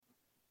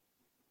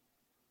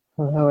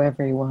Hello,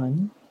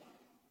 everyone.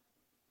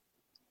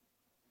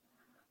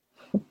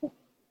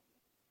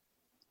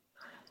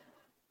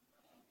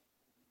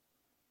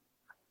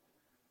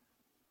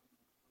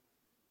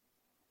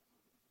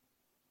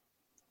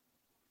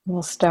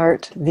 We'll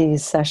start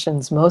these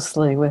sessions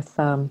mostly with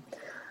a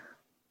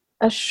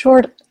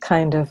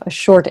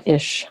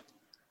short-ish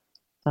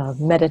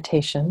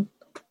meditation,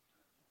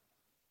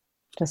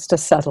 just to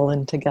settle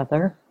in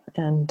together.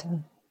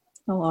 And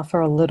I'll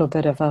offer a little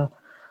bit of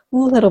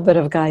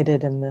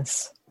guided in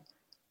this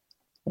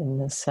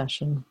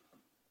session.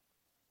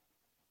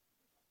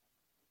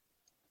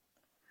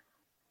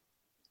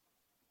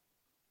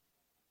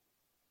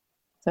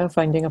 So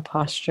finding a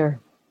posture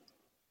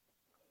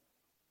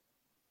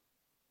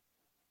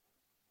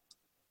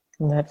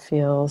that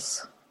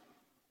feels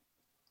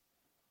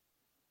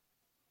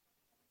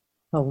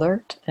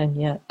alert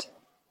and yet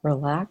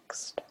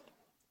relaxed.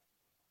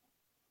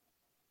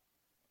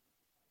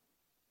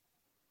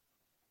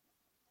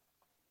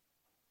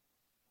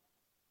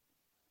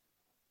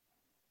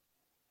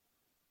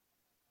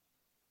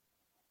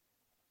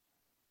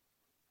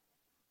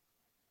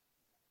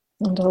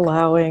 And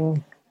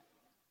allowing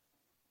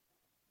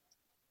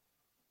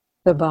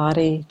the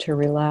body to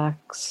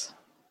relax.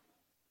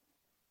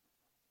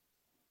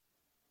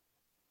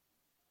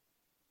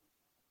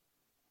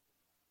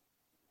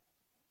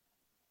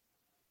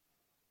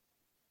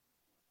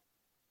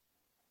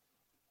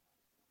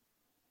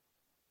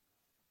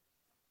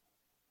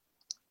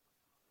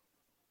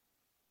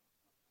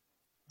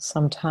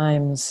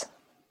 Sometimes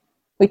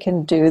we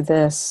can do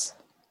this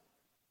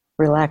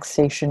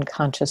relaxation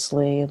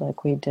consciously,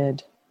 like we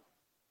did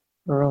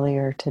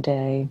earlier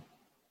today.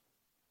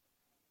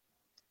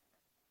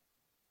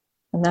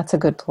 And that's a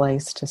good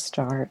place to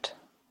start,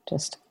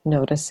 just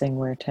noticing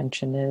where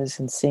tension is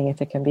and seeing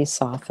if it can be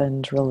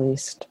softened,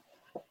 released.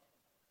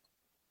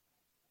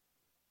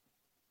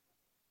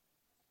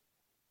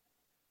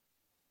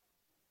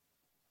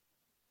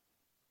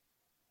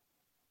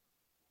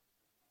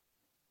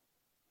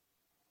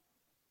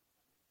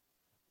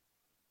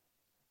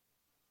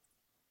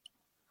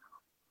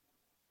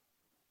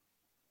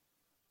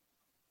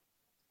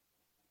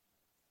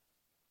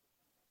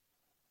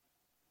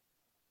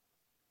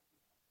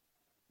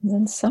 And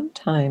then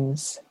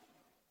sometimes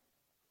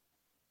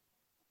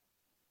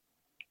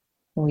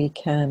we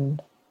can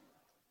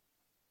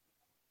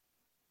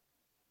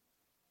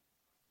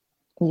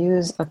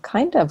use a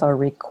kind of a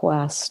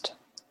request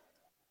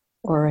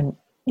or an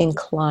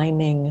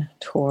inclining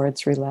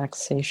towards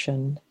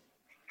relaxation,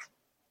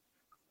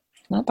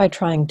 not by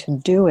trying to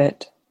do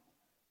it,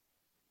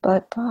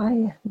 but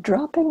by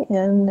dropping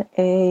in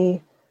a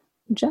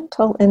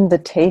gentle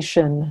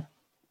invitation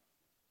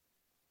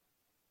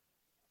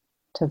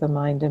to the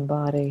mind and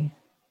body.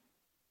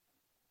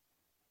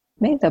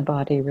 May the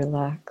body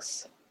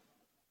relax.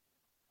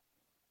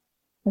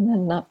 And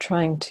then not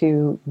trying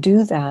to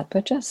do that,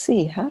 but just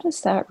see, how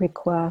does that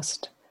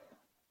request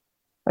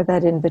or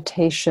that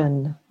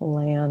invitation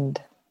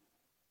land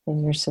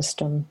in your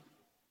system?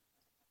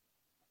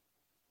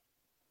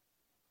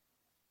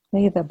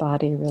 May the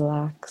body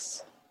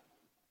relax.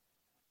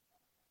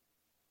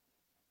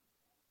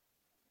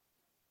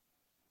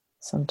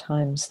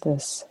 Sometimes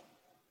this,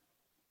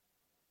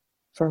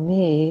 for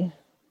me,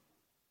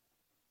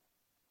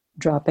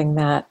 dropping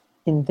that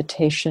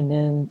invitation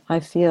in, I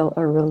feel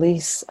a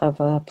release of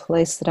a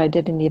place that I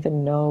didn't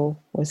even know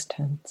was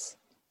tense.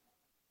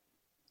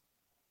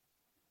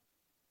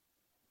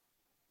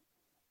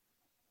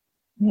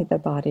 May the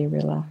body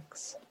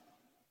relax.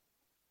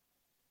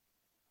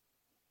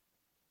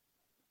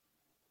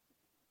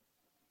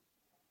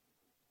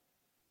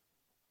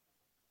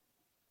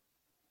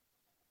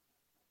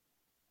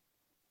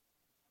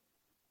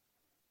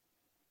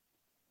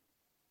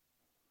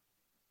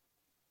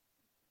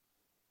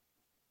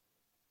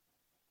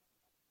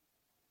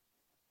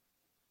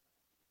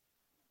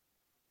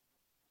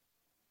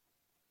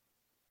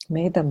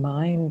 May the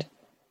mind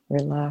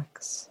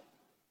relax.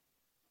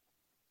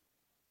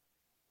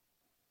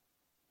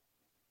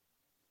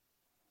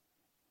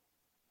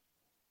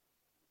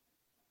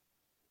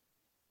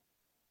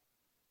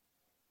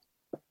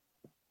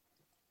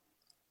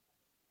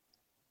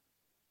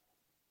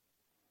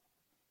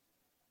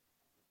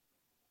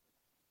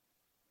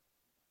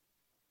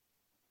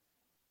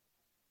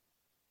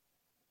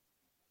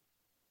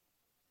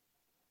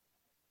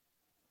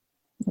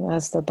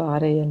 As the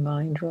body and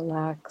mind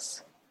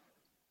relax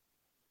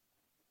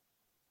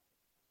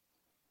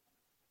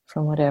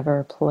from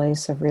whatever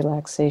place of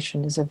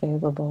relaxation is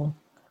available,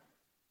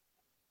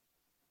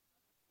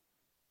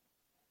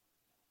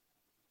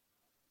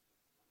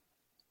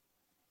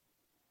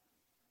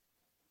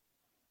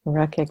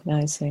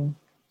 recognizing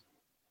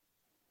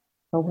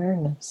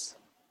awareness.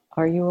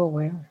 Are you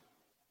aware?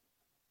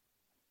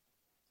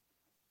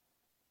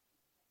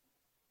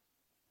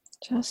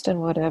 Just in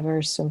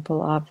whatever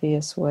simple,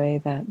 obvious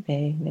way that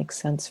may make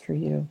sense for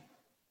you.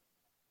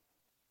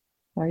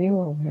 Are you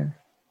aware?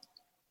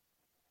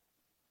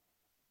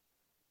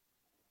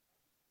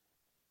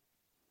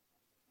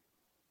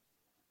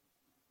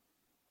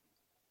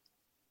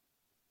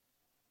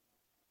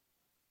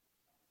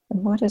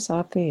 And what is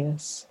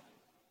obvious?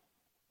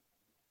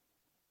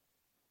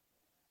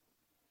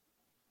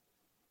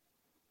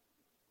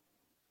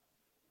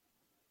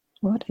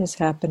 What is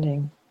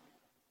happening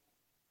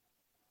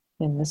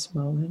in this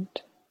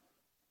moment?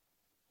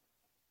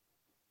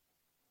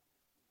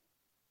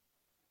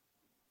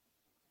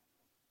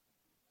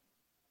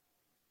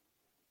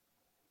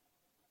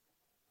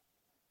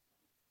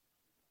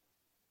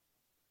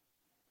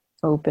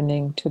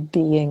 Opening to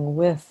being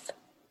with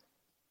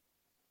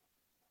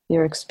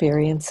your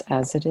experience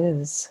as it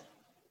is.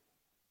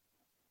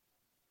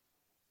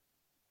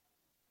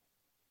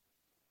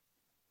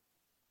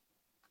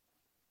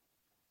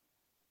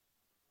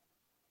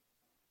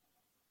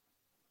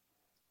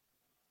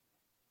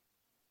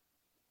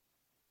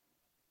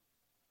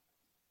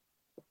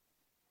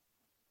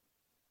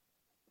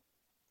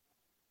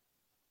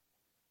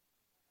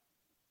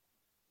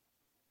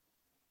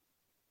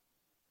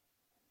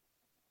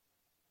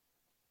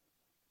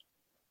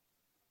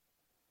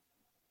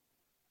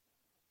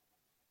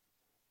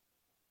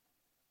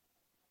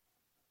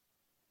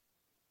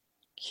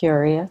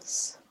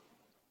 Curious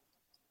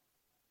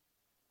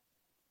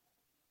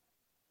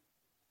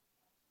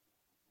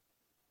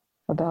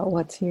about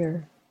what's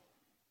here.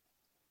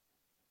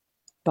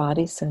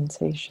 Body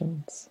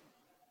sensations.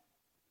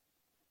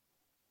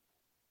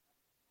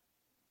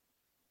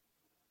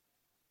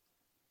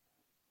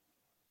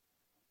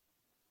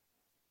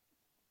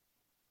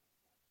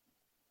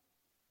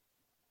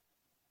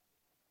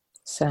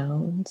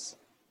 Sounds.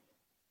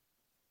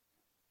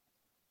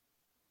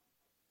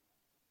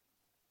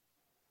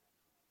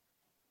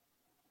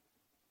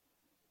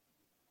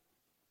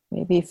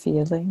 Maybe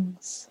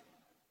feelings,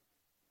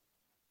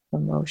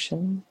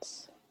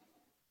 emotions.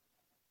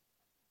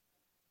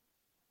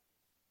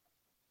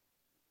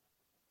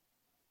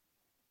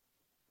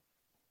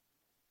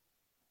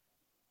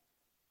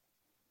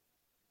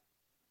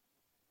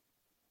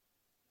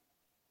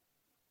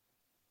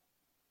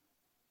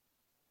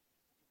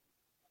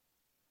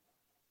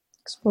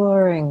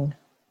 Exploring,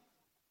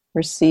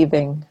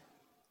 receiving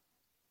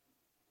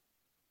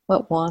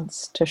what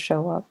wants to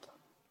show up.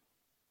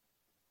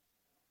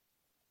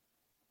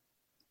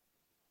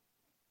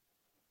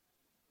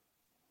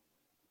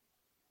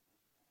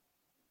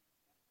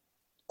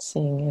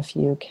 Seeing if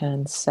you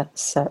can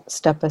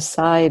step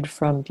aside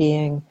from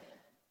being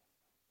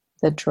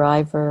the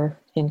driver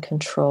in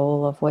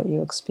control of what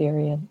you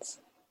experience.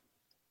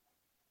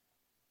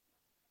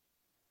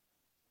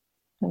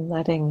 And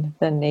letting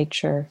the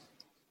nature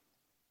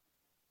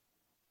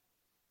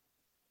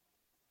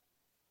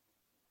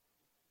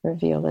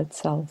reveal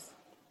itself.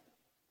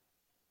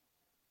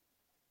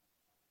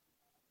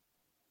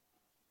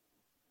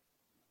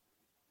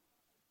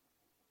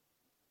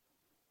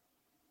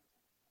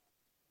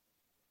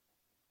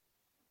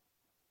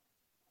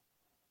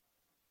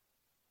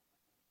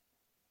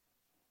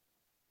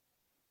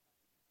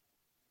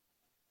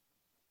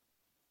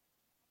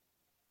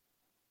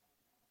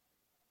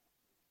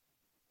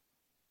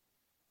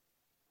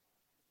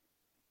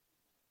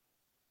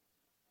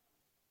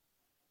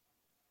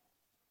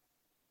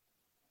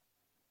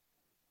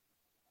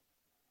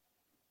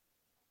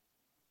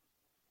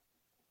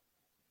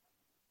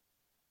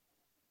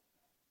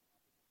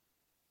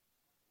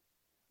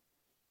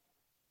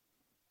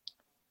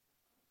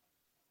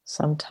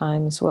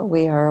 Sometimes what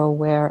we are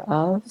aware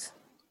of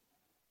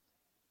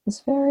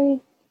is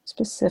very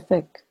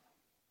specific,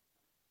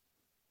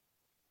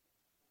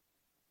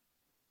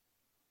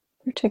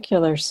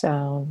 particular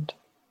sound,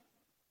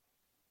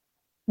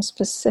 a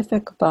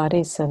specific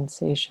body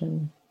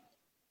sensation.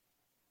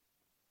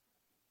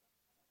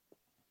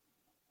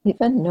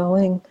 Even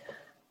knowing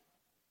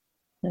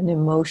an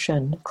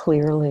emotion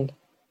clearly,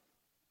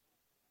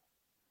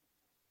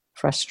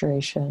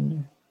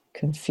 frustration,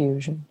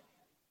 confusion.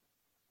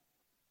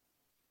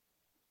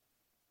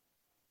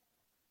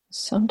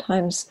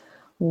 Sometimes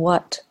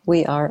what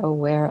we are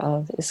aware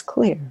of is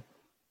clear.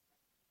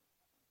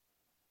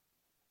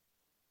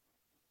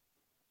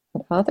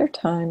 But other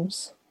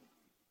times,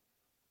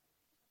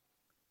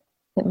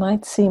 it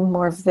might seem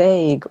more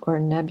vague or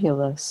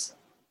nebulous,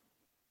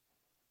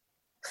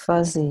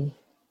 fuzzy,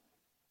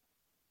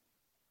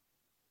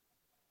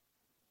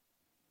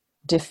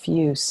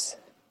 diffuse.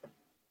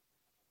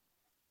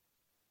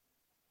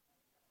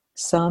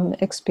 Some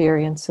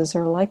experiences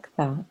are like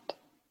that.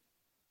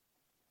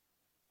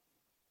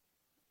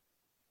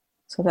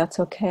 So that's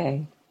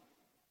okay.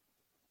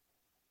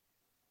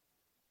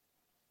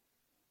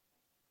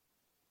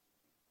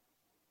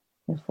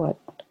 If what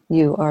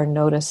you are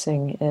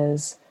noticing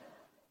is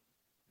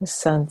a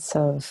sense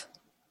of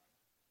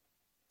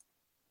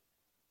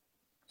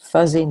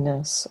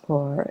fuzziness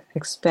or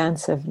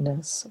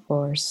expansiveness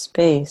or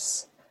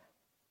space,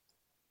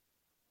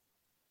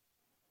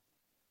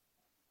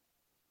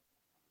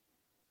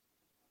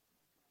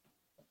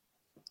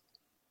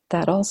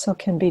 that also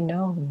can be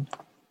known.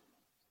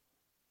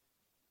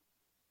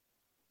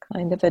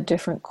 Kind of a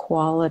different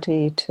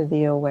quality to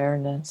the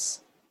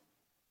awareness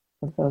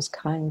of those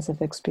kinds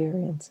of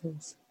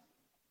experiences.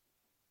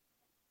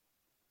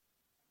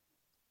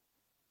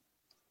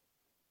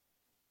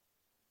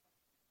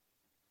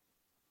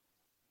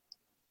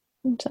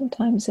 And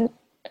sometimes it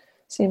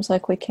seems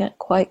like we can't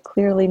quite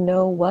clearly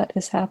know what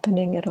is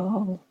happening at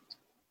all.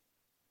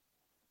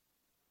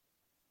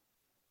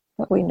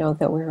 But we know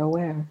that we're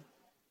aware,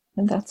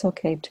 and that's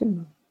okay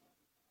too.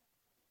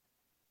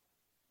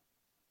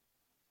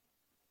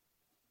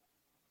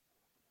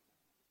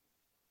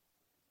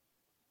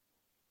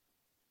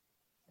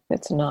 If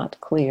it's not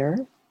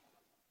clear,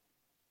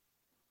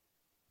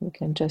 you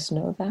can just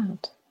know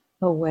that.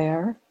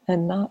 Aware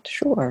and not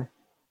sure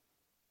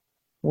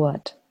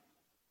what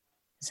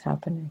is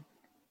happening.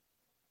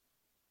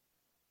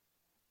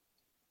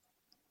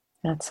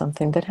 That's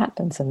something that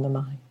happens in the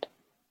mind.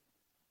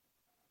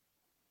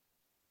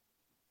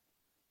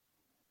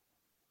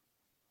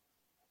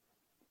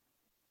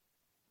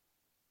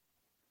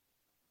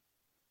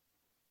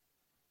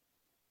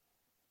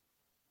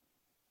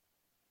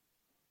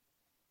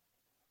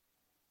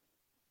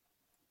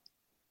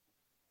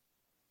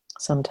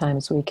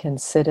 Sometimes we can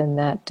sit in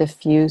that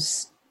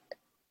diffuse,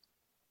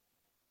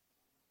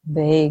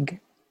 vague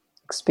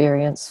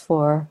experience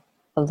for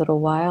a little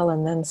while,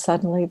 and then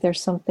suddenly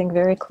there's something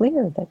very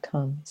clear that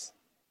comes.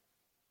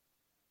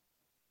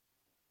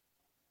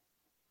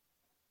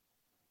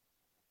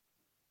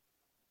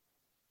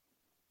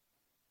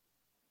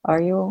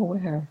 Are you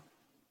aware?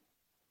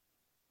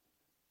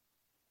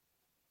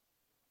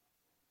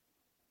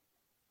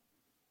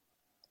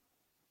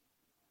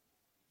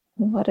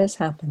 What is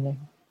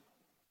happening?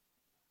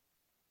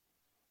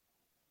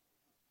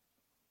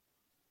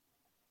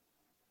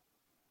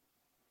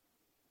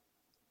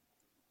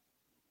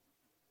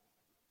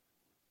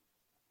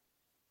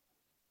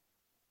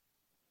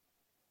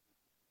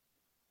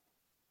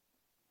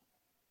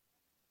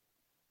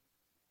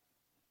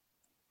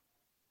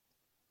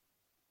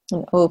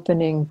 An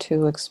opening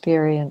to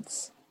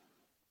experience,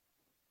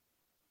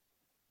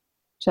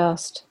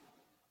 just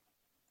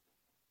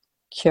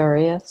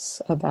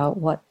curious about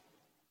what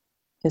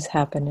is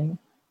happening.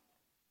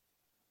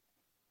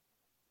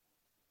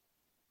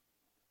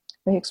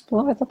 We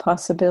explore the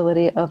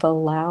possibility of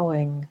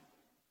allowing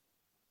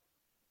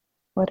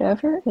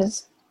whatever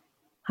is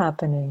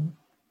happening,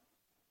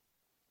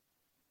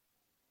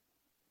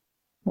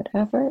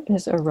 whatever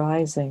is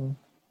arising,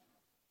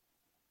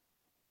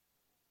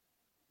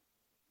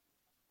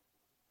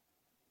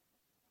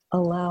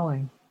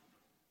 allowing.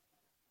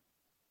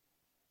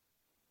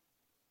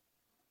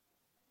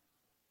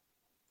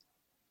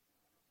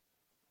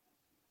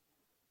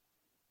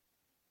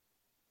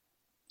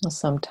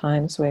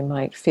 Sometimes we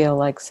might feel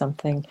like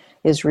something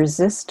is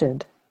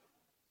resisted.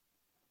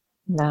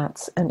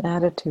 That's an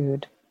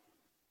attitude.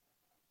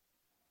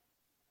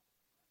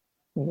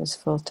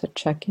 Useful to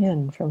check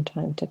in from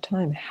time to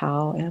time.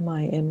 How am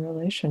I in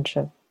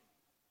relationship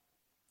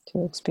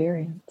to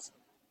experience?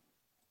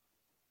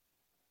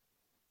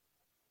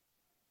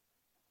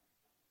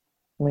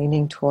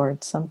 Leaning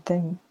towards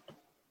something,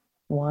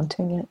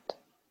 wanting it,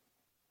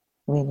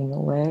 leaning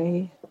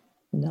away,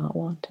 not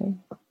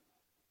wanting.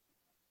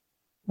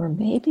 Or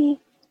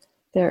maybe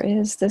there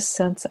is this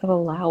sense of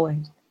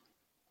allowing.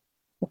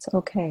 It's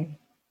okay.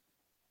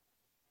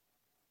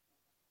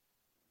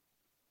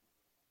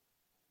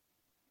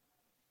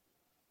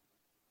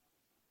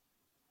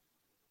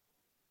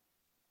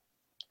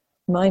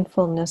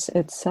 Mindfulness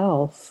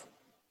itself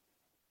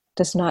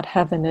does not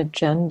have an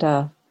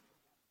agenda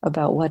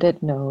about what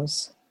it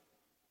knows.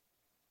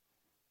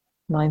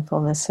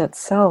 Mindfulness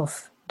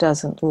itself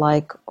doesn't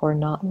like or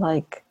not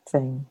like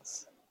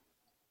things.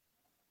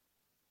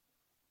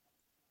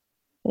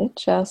 It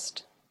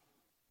just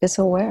is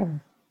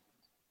aware.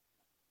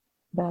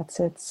 That's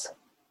its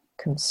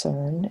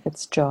concern,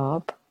 its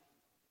job.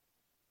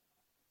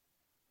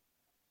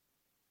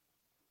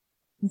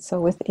 And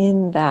so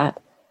within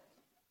that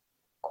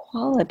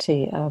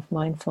quality of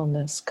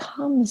mindfulness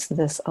comes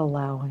this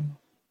allowing.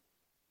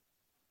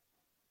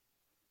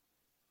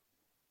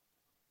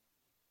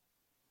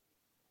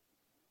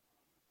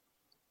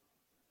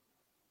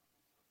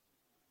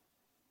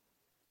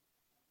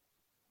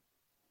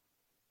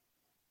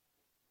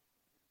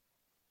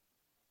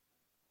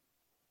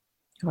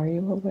 Are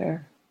you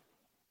aware?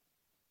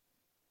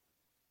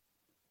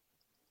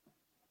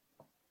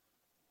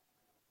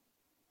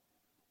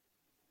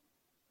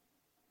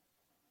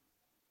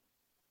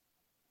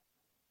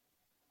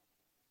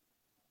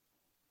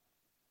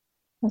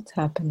 What's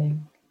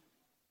happening?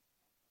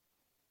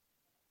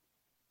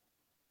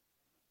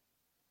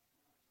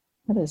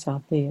 What is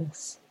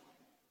obvious?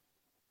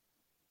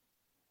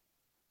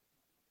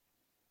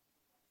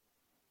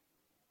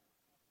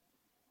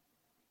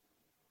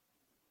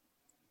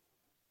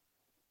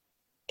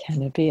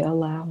 Can it be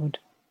allowed?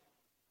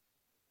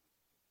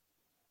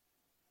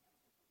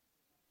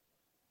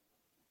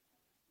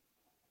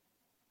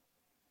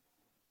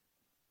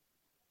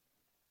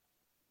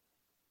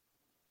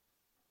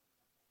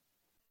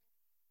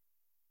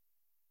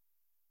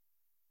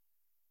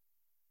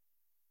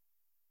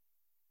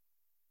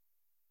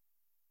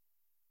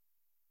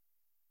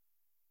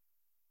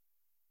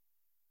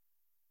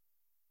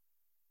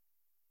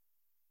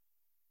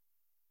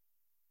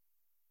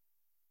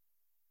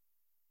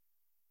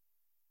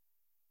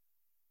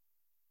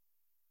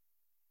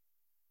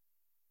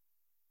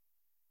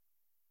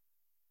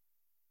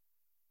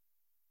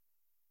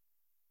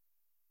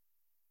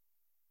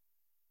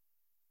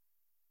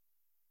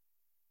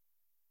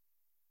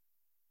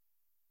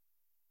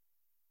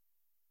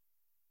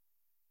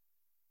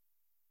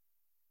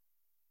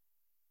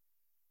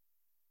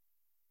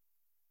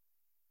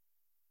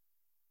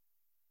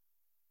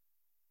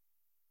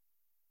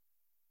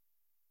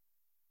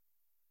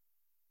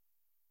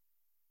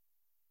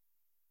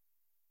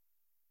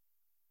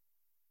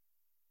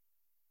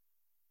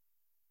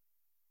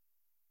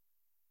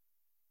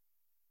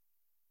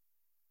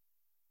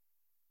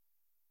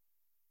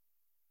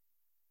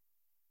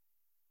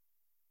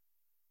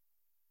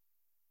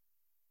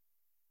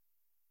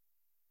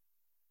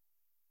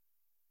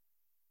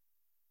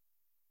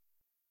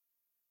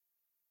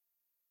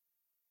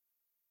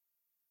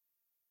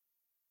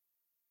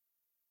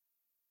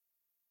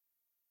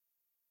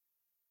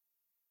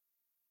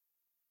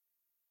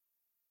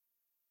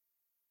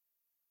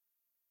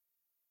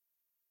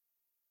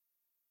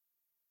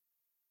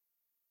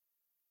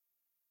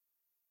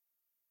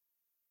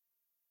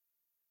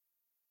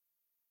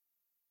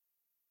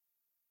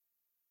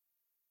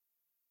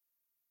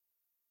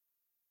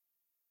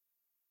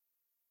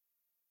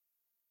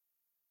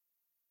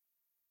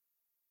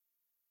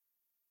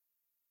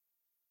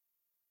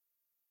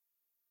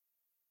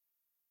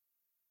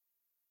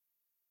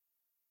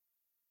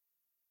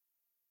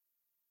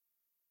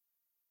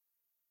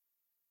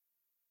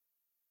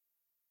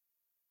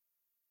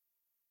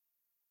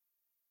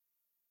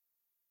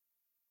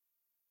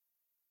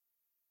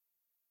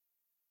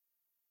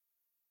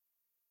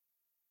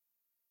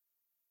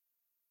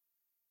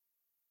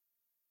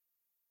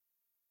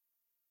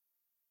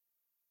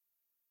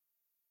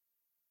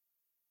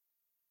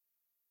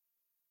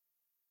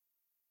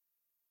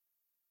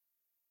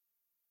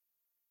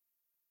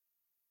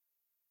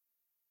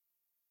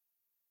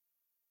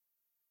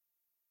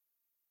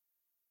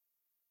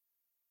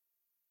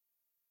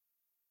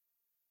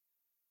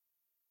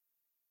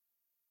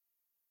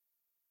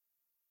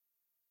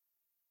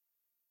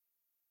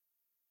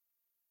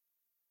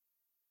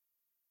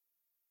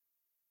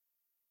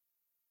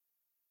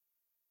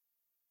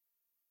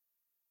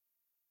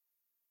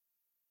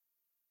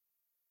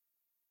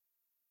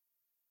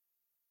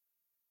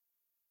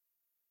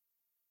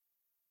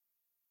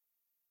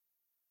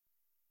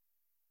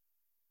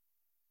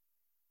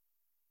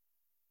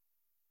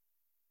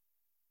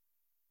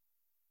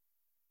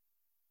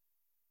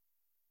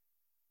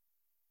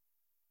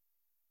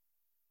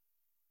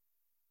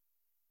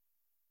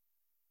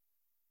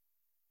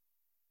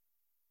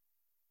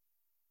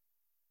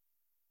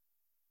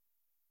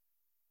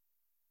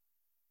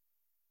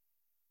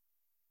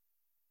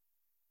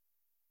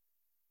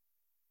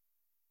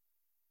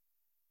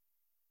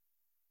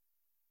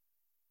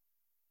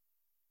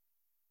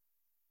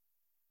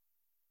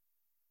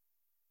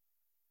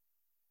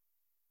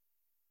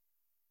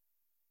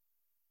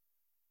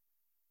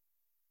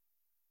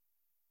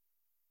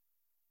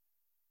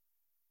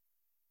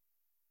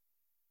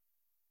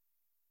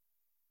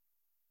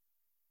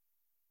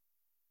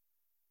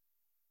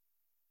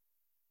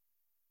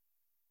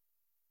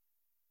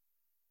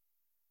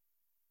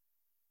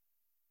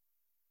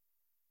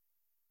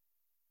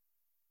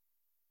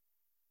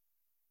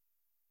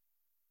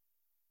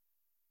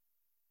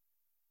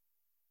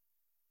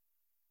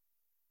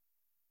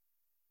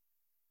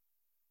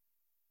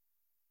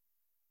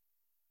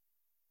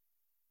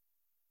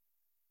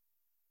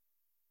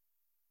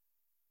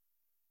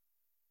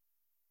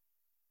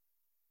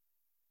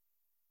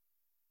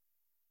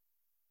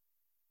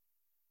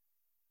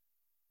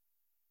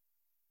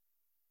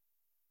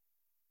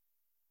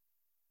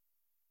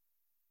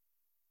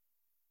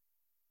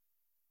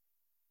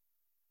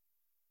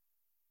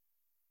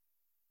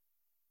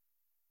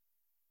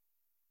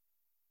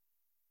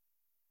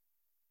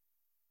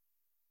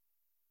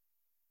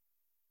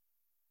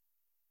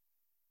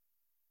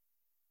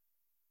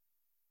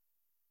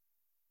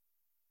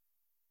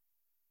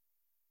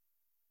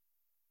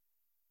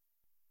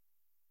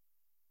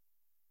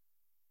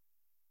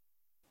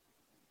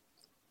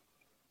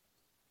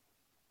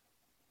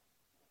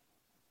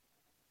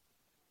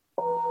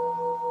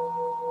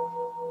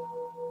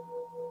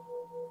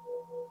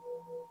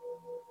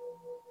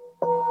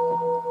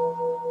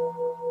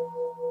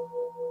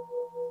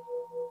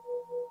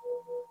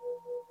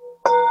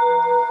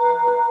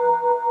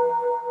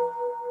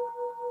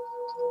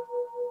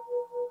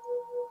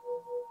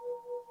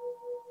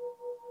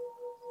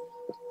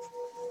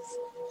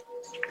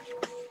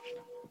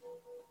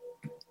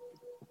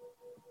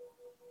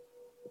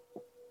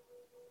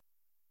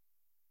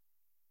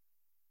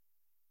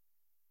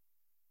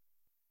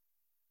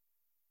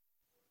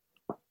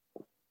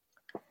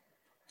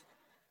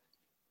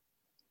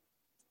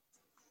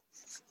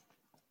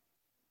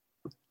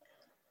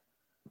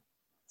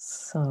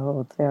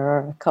 So there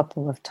are a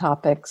couple of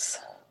topics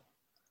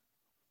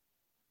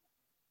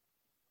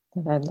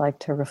that I'd like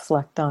to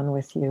reflect on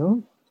with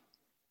you.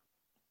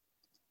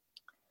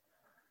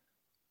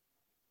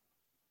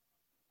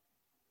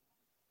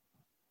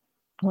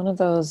 One of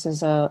those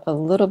is a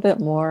little bit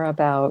more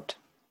about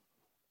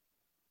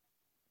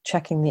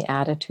checking the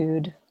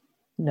attitude,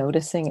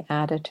 noticing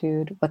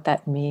attitude, what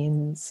that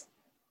means.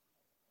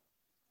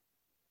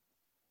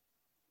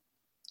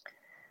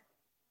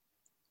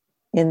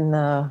 In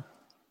the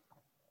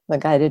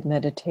guided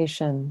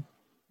meditation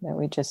that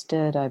we just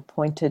did, I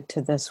pointed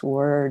to this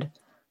word,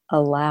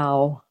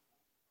 allow,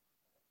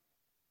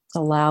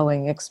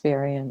 allowing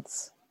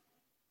experience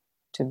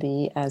to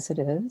be as it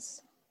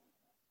is.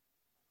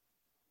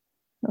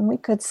 And we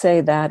could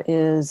say that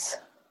is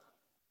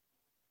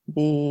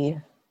the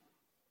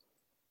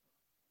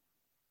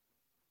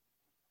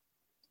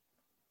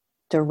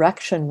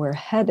direction we're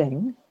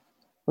heading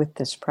with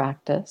this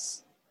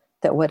practice,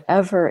 that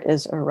whatever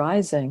is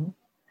arising,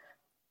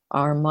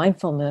 our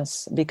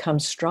mindfulness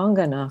becomes strong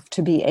enough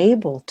to be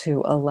able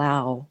to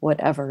allow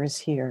whatever is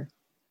here,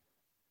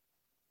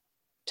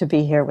 to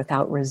be here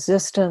without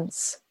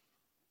resistance,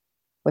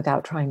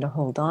 without trying to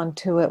hold on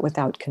to it,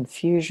 without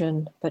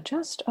confusion, but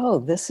just, oh,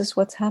 this is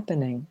what's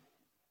happening.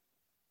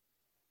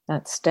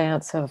 That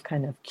stance of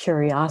kind of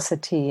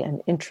curiosity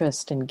and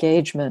interest,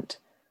 engagement,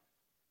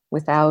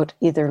 without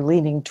either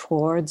leaning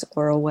towards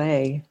or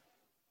away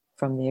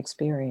from the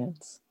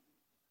experience.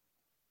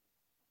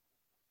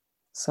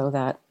 So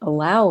that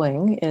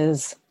allowing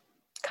is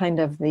kind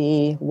of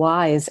the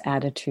wise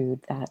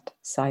attitude that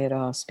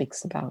Sayadaw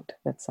speaks about,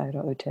 that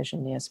Sayadaw U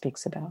Tejaniya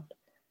speaks about.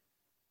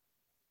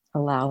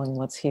 Allowing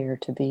what's here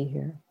to be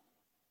here.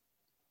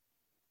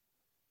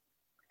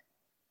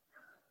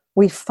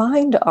 We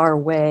find our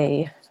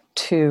way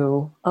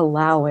to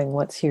allowing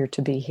what's here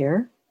to be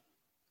here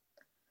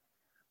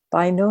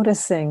by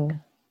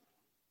noticing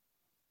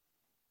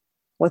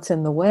what's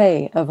in the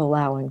way of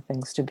allowing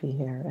things to be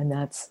here. And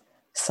that's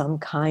some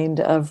kind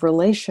of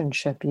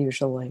relationship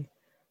usually,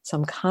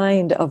 some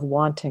kind of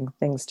wanting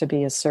things to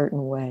be a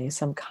certain way,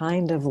 some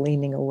kind of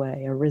leaning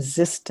away, a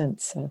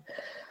resistance,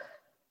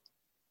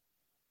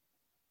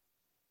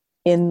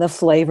 in the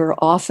flavor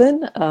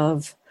often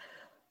of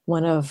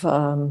one of,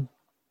 well,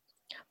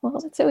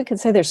 let's say we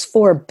could say there's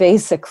 4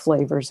 basic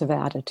flavors of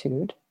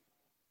attitude.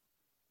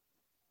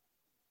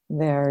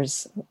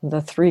 There's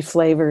the 3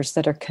 flavors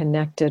that are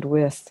connected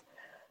with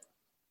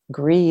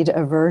greed,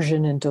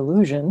 aversion, and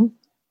delusion.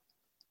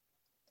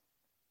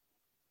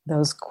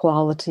 Those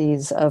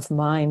qualities of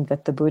mind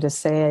that the Buddha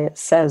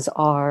says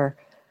are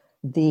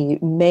the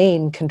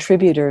main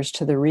contributors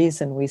to the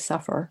reason we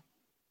suffer,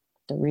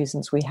 the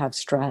reasons we have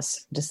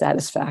stress,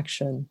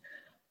 dissatisfaction,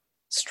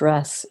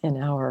 stress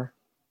in our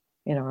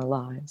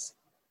lives.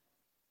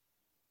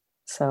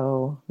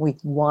 So we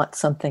want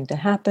something to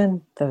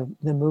happen, the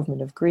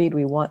movement of greed,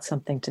 we want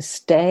something to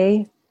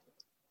stay,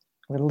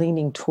 we're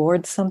leaning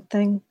towards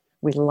something,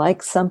 we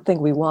like something,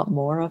 we want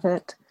more of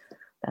it.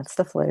 That's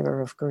the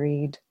flavor of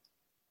greed.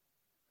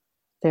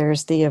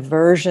 There's the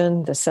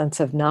aversion, the sense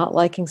of not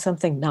liking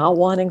something, not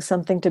wanting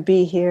something to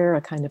be here,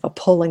 a kind of a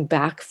pulling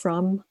back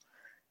from,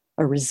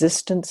 a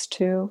resistance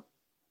to,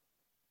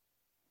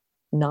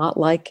 not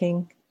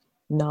liking,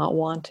 not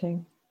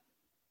wanting.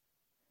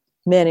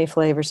 Many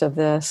flavors of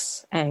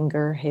this: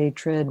 anger,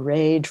 hatred,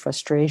 rage,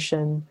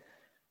 frustration,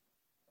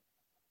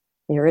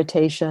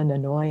 irritation,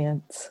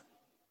 annoyance.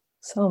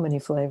 So many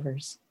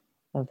flavors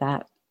of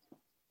that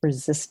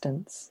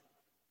resistance.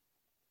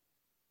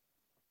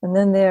 And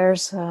then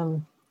there's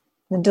the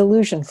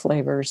delusion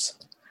flavors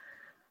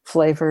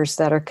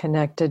that are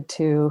connected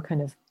to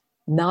kind of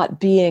not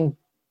being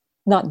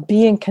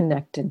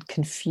connected,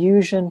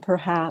 confusion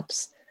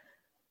perhaps,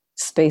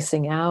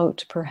 spacing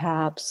out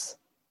perhaps,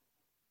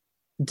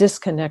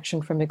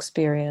 disconnection from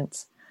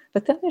experience.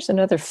 But then there's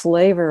another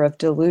flavor of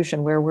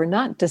delusion where we're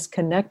not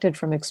disconnected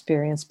from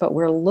experience, but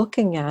we're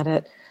looking at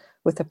it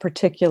with a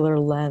particular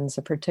lens,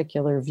 a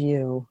particular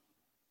view,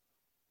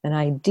 an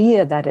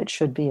idea that it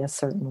should be a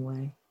certain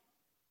way.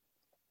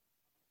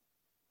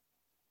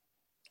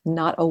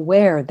 Not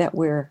aware that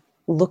we're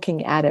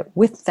looking at it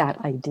with that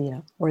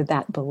idea or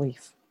that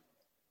belief.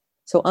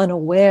 So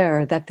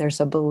unaware that there's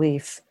a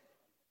belief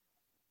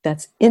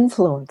that's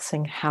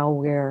influencing how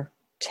we're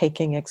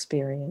taking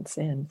experience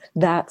in.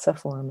 That's a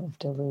form of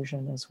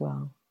delusion as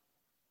well.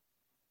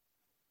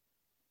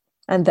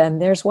 And then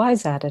there's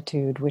wise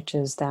attitude, which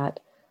is that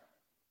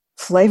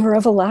flavor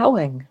of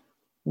allowing,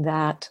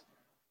 that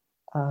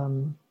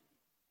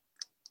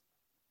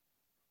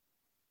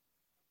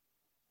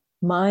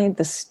mind,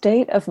 the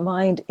state of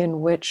mind in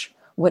which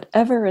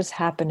whatever is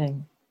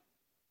happening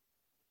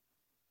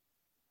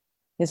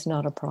is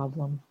not a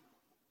problem.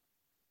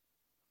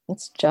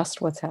 It's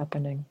just what's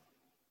happening.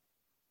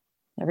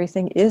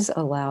 Everything is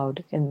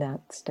allowed in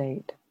that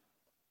state.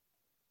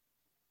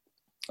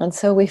 And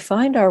so we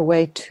find our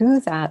way to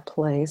that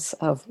place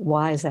of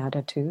wise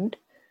attitude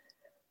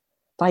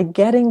by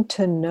getting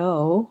to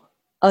know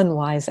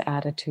unwise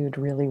attitude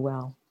really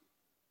well.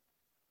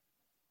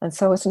 And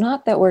so it's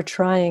not that we're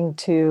trying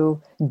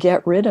to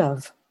get rid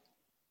of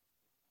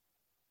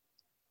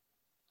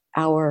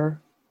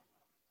our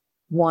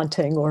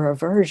wanting or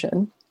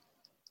aversion.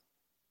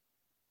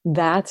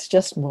 That's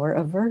just more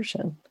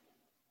aversion.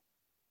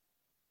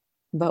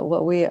 But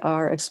what we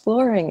are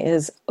exploring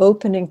is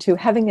opening to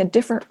having a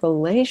different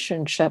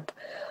relationship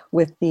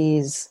with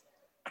these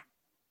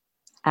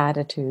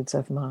attitudes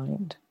of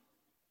mind.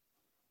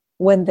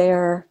 When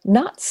they're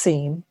not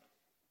seen,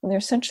 when they're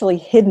essentially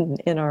hidden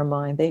in our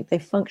mind, they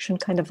function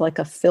kind of like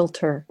a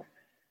filter.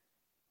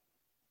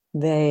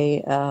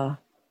 They,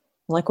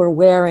 like we're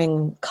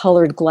wearing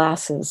colored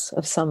glasses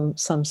of some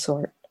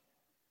sort.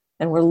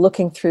 And we're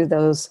looking through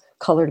those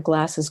colored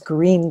glasses,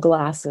 green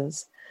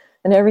glasses,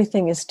 and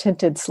everything is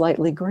tinted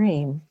slightly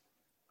green.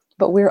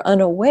 But we're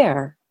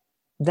unaware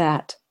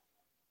that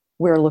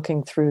we're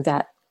looking through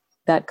that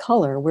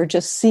color. We're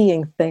just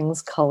seeing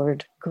things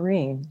colored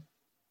green.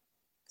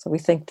 So we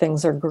think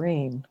things are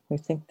green. We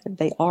think that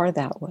they are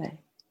that way.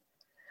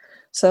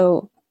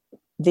 So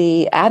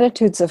the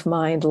attitudes of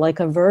mind, like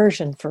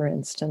aversion, for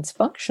instance,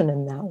 function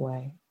in that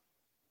way.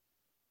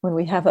 When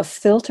we have a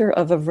filter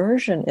of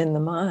aversion in the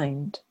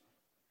mind,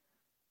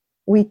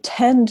 we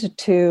tend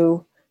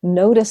to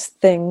notice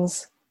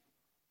things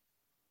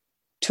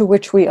to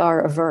which we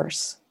are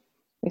averse.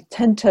 We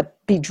tend to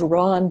be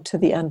drawn to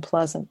the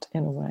unpleasant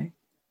in a way,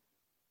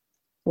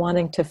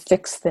 wanting to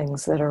fix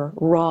things that are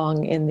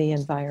wrong in the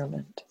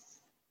environment.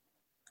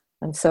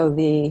 And so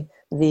the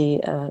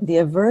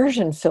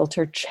aversion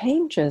filter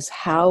changes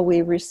how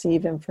we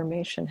receive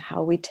information,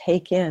 how we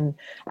take in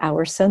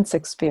our sense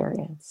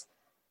experience.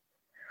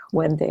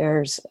 When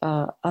there's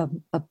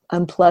an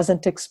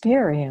unpleasant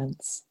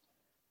experience,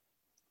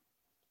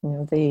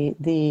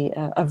 the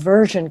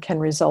aversion can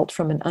result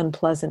from an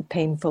unpleasant,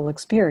 painful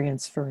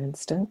experience, for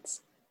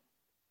instance.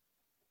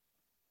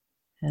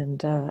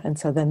 And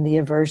so then the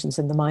aversion's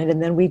in the mind,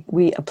 and then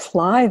we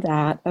apply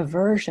that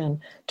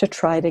aversion to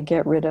try to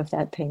get rid of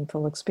that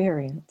painful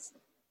experience.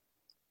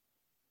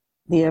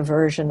 The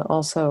aversion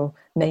also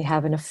may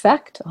have an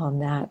effect on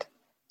that,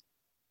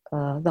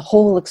 the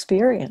whole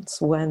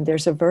experience. When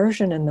there's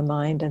aversion in the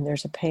mind and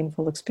there's a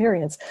painful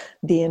experience,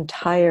 the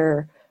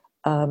entire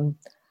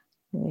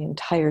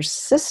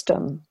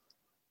system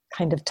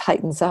kind of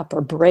tightens up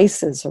or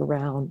braces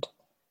around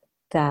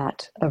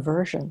that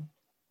aversion,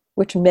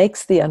 which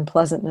makes the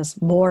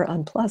unpleasantness more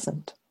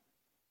unpleasant.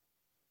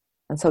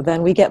 And so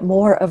then we get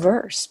more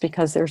averse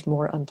because there's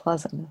more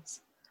unpleasantness.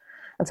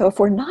 And so if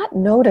we're not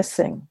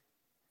noticing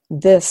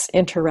this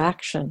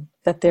interaction,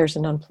 that there's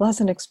an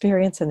unpleasant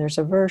experience and there's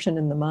aversion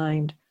in the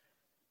mind,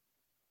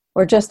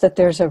 or just that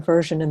there's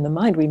aversion in the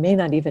mind, we may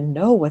not even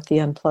know what the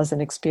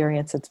unpleasant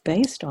experience it's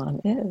based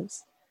on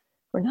is.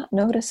 If we're not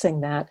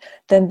noticing that,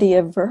 then the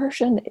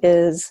aversion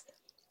is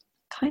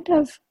kind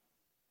of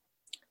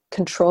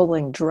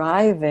controlling,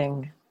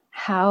 driving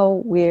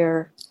how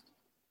we're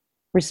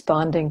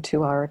responding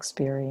to our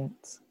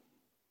experience.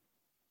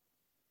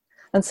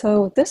 And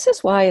so this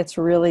is why it's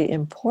really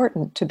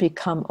important to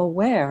become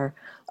aware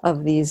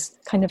of these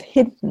kind of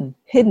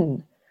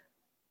hidden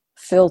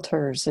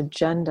filters,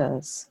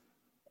 agendas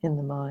in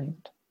the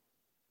mind.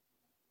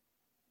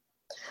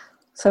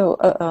 So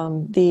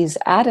these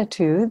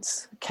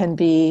attitudes can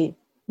be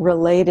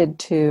related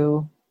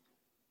to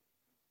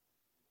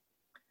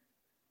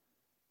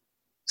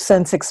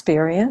sense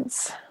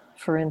experience,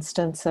 for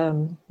instance,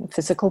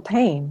 physical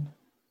pain.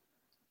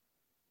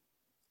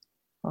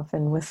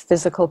 Often with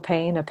physical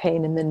pain, a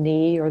pain in the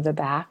knee or the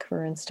back,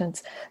 for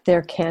instance,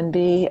 there can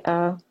be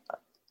a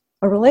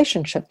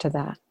relationship to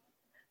that.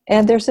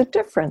 And there's a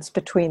difference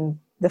between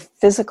the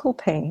physical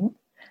pain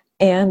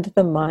and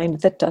the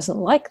mind that doesn't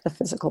like the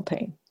physical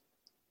pain.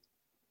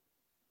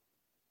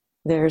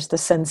 There's the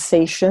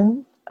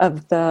sensation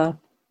of the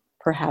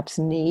perhaps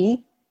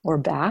knee or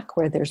back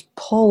where there's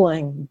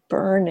pulling,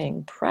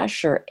 burning,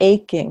 pressure,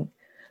 aching.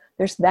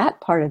 There's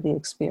that part of the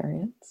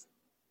experience.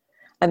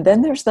 And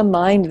then there's the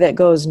mind that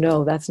goes,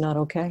 no, that's not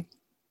okay.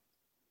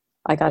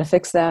 I got to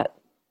fix that.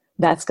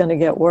 That's going to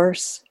get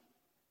worse.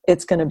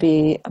 It's going to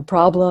be a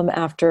problem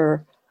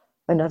after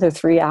another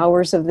 3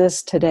 hours of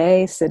this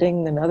today,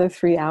 sitting another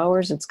 3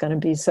 hours. It's going to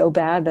be so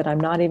bad that I'm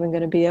not even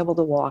going to be able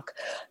to walk.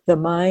 The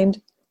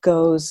mind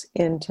goes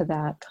into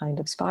that kind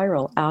of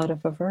spiral out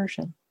of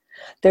aversion.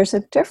 There's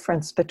a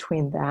difference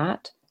between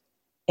that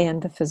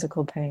and the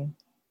physical pain.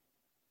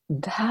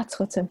 That's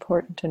what's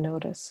important to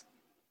notice.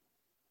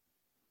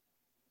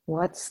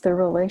 What's the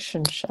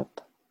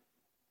relationship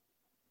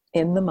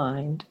in the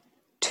mind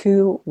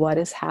to what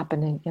is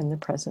happening in the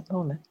present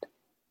moment?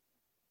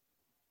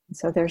 And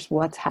so there's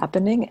what's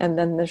happening, and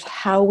then there's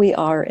how we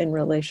are in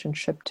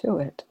relationship to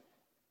it.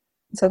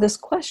 So this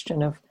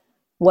question of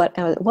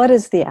what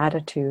is the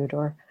attitude,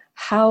 or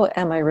how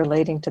am I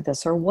relating to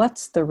this? Or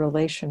what's the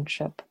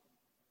relationship?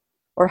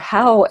 Or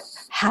how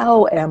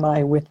am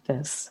I with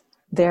this?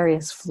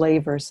 Various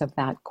flavors of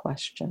that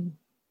question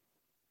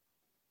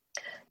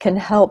can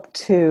help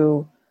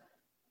to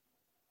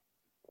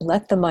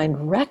let the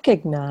mind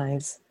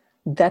recognize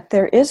that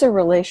there is a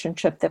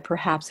relationship that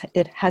perhaps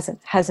it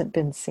hasn't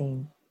been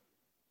seen.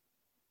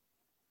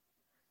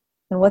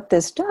 And what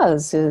this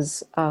does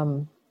is,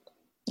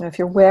 if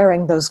you're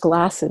wearing those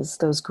glasses,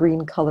 those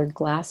green colored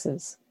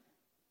glasses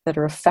that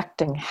are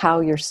affecting how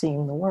you're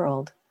seeing the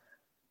world,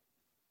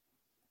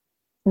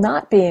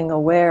 not being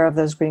aware of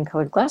those green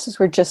colored glasses,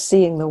 we're just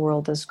seeing the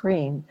world as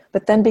green,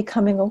 but then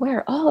becoming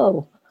aware,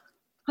 oh,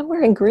 I'm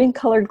wearing green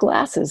colored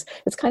glasses.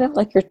 It's kind of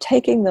like you're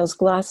taking those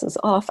glasses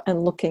off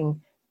and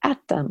looking at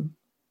them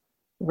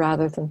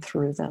rather than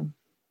through them.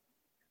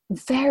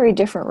 Very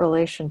different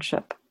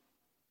relationship.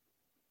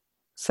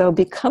 So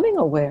becoming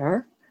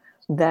aware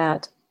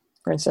that,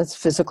 for instance,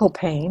 physical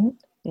pain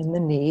in the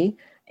knee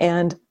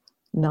and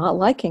not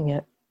liking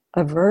it,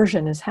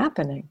 aversion is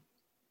happening.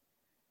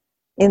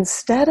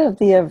 Instead of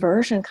the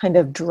aversion kind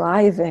of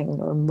driving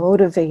or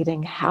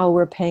motivating how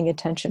we're paying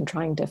attention,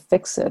 trying to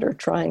fix it or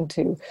trying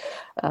to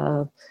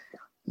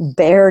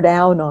bear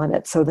down on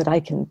it so that I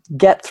can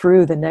get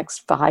through the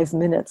next 5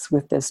 minutes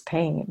with this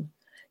pain.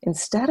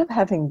 Instead of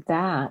having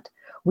that,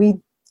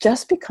 we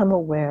just become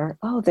aware,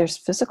 oh, there's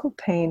physical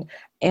pain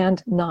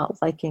and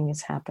not liking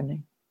is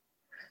happening.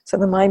 So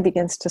the mind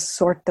begins to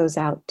sort those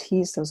out,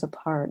 tease those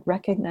apart,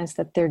 recognize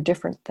that they're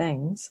different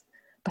things,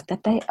 but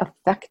that they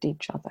affect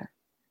each other.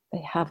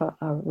 They have a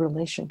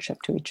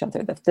relationship to each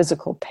other. The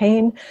physical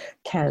pain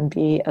can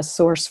be a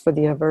source for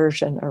the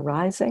aversion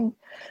arising,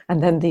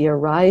 and then the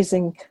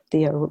aversion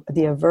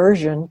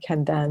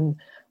can then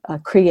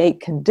create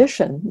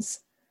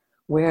conditions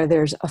where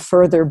there's a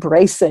further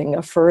bracing,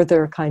 a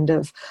further kind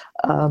of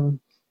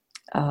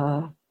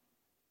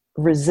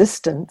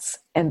resistance,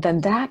 and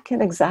then that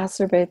can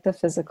exacerbate the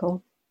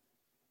physical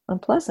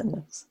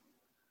unpleasantness.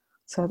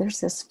 So there's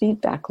this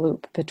feedback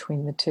loop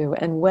between the two.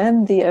 And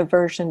when the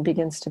aversion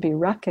begins to be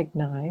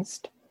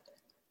recognized,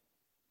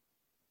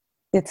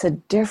 it's a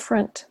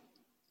different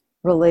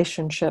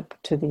relationship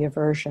to the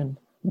aversion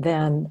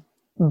than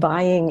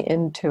buying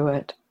into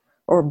it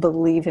or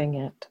believing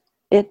it.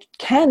 It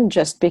can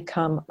just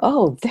become,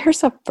 oh,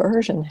 there's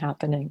aversion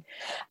happening.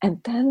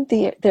 And then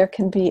there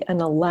can be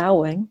an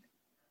allowing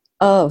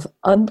of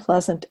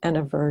unpleasant and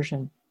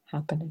aversion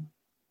happening.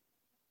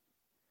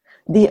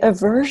 The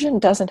aversion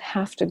doesn't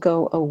have to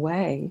go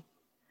away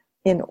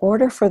in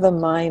order for the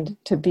mind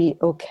to be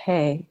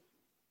okay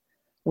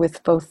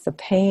with both the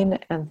pain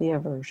and the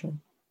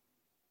aversion.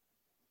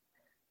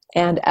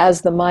 And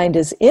as the mind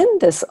is in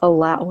this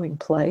allowing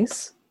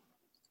place,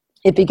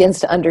 it begins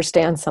to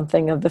understand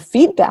something of the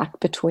feedback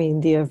between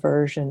the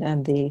aversion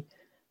and the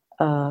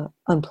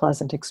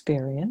unpleasant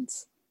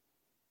experience.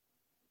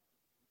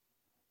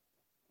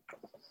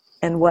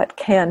 And what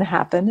can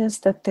happen is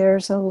that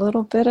there's a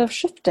little bit of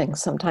shifting.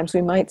 Sometimes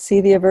we might see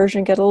the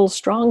aversion get a little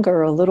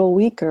stronger, a little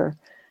weaker.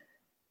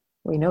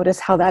 We notice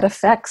how that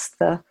affects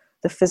the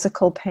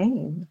physical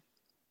pain.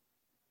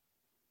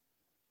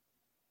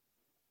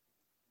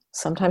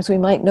 Sometimes we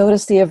might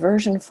notice the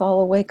aversion fall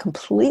away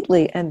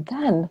completely, and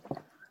then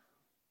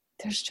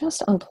there's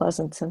just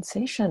unpleasant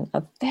sensation,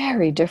 a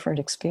very different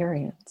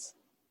experience.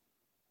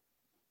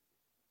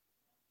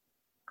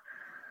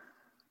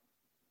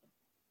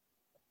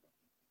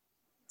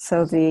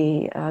 So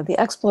the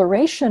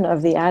exploration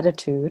of the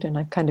attitude, and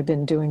I've kind of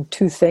been doing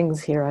two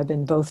things here. I've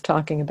been both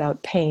talking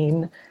about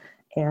pain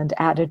and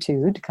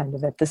attitude kind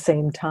of at the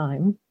same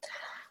time.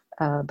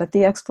 But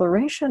the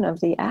exploration of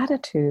the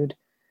attitude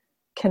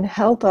can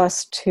help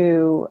us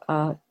to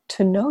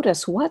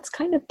notice what's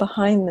kind of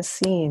behind the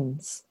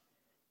scenes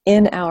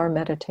in our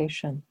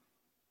meditation.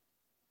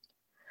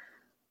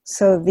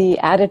 So the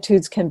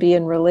attitudes can be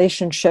in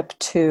relationship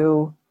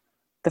to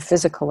the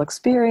physical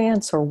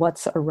experience or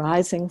what's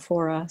arising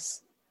for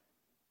us.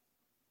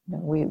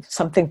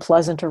 Something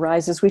pleasant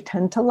arises, we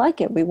tend to like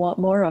it. We want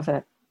more of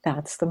it.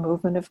 That's the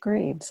movement of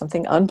greed.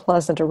 Something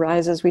unpleasant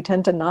arises, we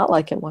tend to not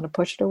like it, want to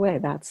push it away.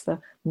 That's the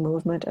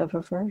movement of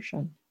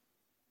aversion.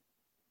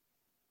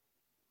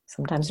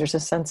 Sometimes there's a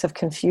sense of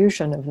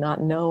confusion, of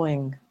not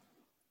knowing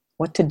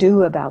what to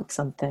do about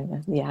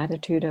something, the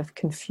attitude of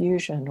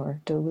confusion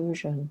or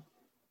delusion.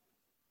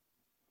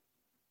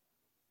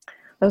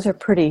 Those are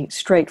pretty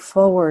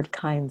straightforward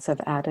kinds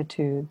of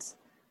attitudes.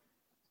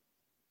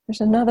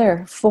 There's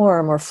another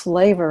form or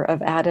flavor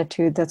of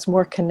attitude that's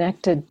more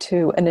connected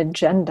to an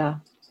agenda,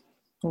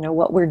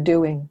 what we're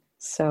doing.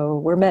 So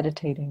we're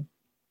meditating.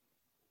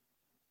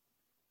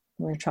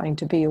 We're trying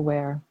to be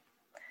aware.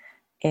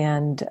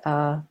 And,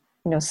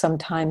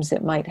 sometimes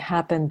it might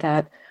happen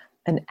that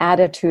an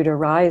attitude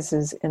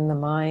arises in the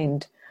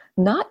mind,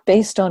 not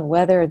based on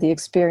whether the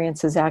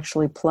experience is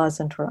actually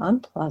pleasant or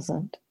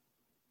unpleasant,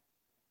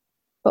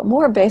 but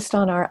more based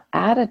on our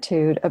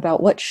attitude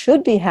about what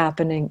should be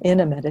happening in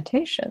a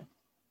meditation.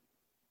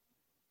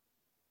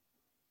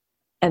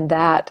 And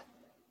that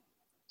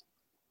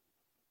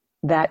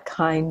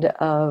kind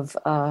of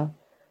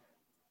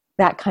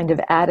that kind of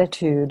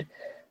attitude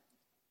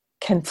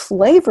can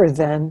flavor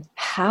then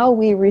how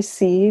we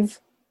receive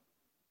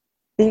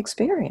the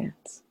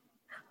experience.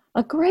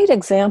 A great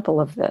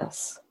example of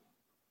this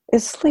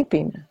is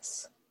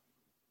sleepiness.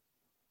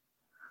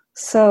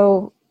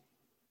 So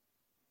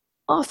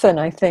often,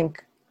 I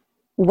think,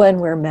 when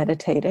we're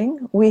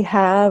meditating, we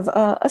have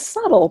a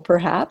subtle,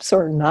 perhaps,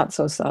 or not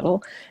so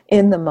subtle,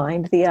 in the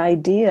mind, the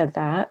idea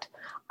that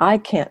I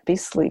can't be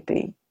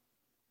sleepy.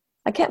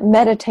 I can't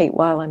meditate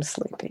while I'm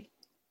sleepy.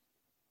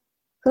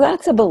 So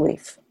that's a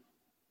belief.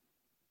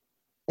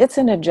 It's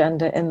an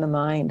agenda in the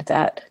mind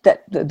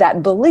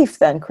that belief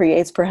then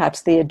creates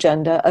perhaps the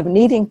agenda of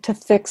needing to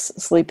fix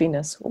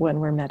sleepiness when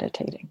we're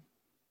meditating.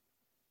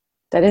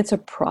 That it's a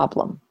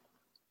problem.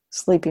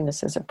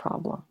 Sleepiness is a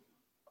problem.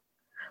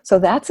 So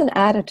that's an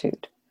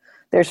attitude.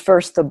 There's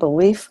first the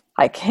belief,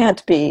 I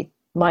can't be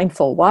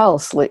mindful while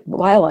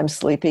I'm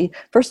sleepy.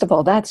 The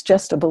all, that's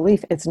just a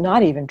belief. It's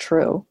not even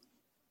true.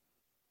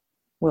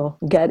 We'll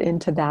get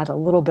into that a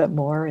little bit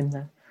more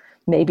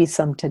maybe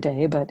some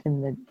today, but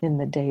in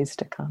the days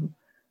to come.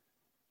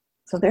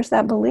 So there's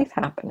that belief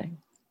happening.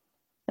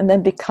 And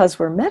then because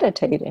we're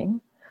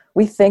meditating,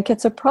 we think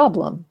it's a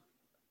problem.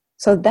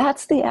 So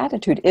that's the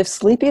attitude. If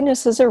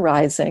sleepiness is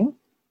arising,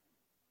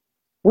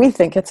 we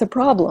think it's a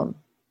problem.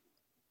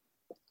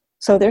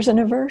 So there's an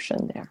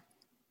aversion there.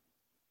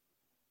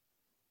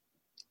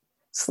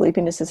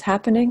 Sleepiness is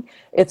happening.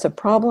 It's a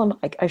problem.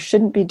 I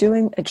shouldn't be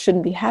doing. It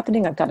shouldn't be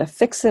happening. I've got to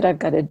fix it. I've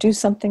got to do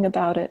something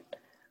about it.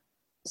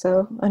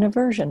 So an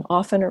aversion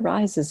often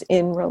arises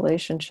in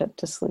relationship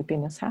to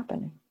sleepiness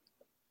happening.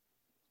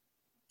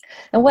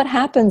 And what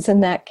happens in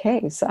that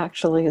case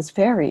actually is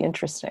very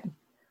interesting.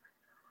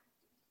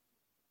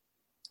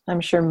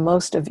 I'm sure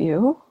most of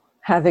you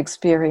have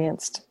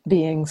experienced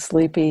being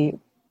sleepy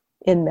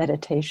in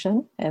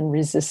meditation and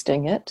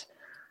resisting it,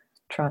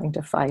 trying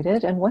to fight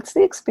it. And what's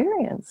the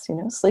experience?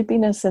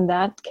 Sleepiness in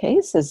that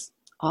case is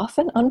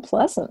often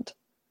unpleasant.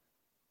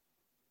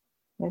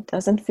 It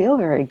doesn't feel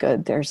very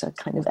good. There's a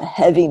kind of a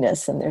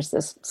heaviness and there's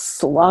this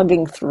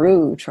slogging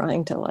through,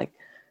 trying to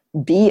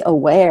be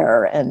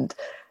aware. And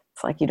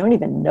it's like you don't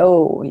even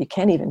know, you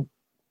can't even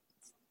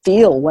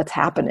feel what's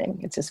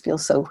happening. It just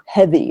feels so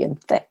heavy and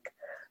thick.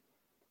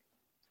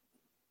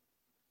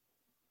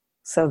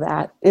 So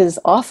that is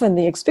often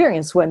the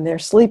experience when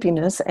there's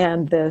sleepiness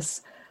and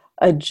this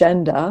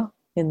agenda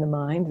in the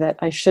mind that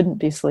I shouldn't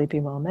be sleepy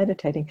while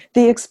meditating.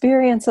 The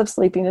experience of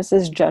sleepiness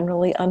is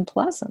generally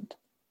unpleasant.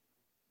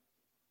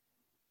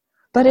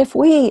 But if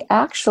we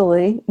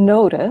actually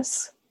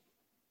notice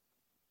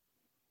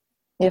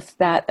if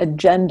that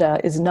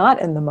agenda is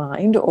not in the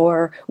mind,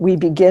 or we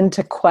begin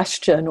to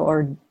question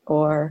or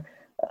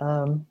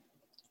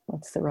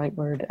what's the right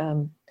word?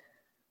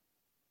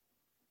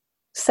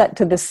 Set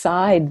to the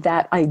side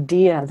that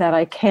idea that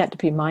I can't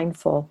be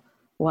mindful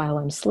while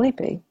I'm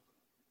sleepy,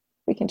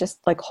 we can just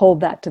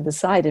hold that to the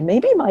side. And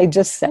maybe by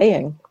just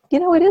saying,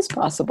 it is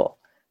possible.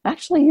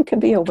 Actually, you can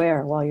be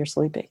aware while you're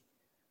sleepy.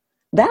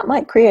 That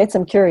might create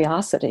some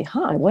curiosity.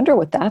 I wonder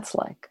what that's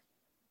like.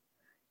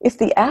 If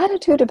the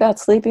attitude about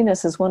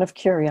sleepiness is one of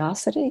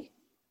curiosity,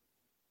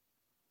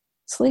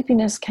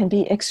 sleepiness can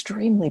be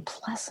extremely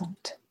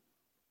pleasant.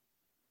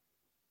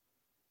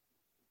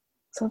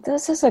 So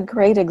this is a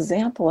great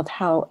example of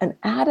how an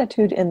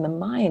attitude in the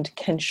mind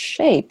can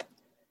shape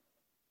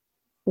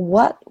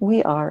what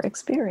we are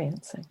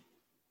experiencing.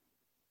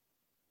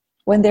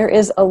 When there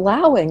is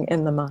allowing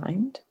in the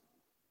mind,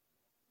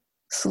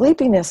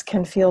 sleepiness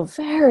can feel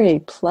very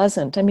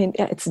pleasant. I mean,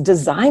 it's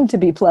designed to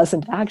be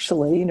pleasant,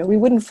 actually. We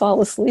wouldn't fall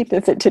asleep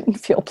if it didn't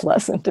feel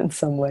pleasant in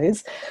some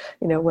ways.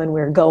 When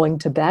we're going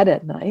to bed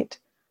at night,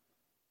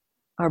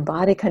 our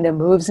body kind of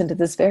moves into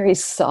this very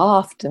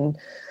soft and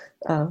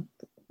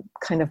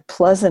kind of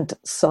pleasant,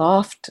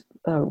 soft,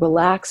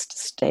 relaxed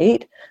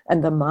state.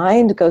 And the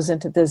mind goes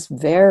into this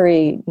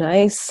very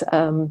nice,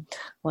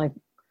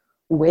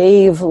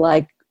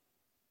 wave-like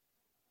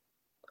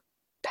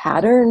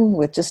pattern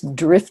with just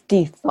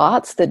drifty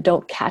thoughts that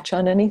don't catch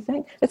on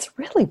anything. It's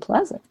really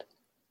pleasant.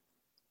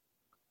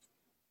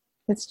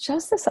 It's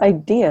just this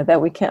idea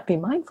that we can't be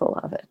mindful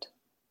of it.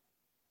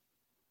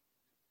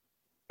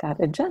 That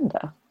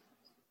agenda,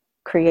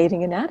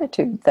 creating an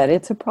attitude that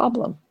it's a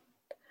problem.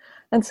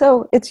 And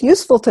so it's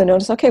useful to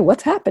notice, okay,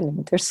 what's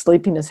happening? There's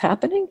sleepiness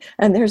happening,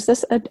 and there's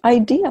this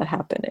idea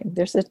happening.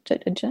 There's an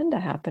agenda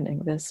happening,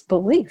 this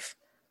belief,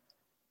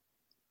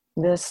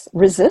 this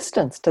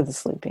resistance to the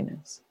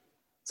sleepiness.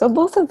 So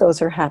both of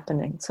those are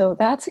happening. So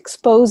that's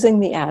exposing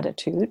the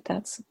attitude.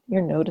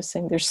 You're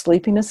noticing there's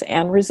sleepiness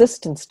and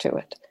resistance to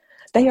it.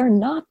 They are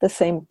not the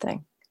same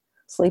thing.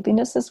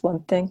 Sleepiness is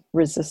one thing,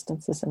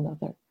 resistance is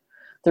another.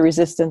 The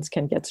resistance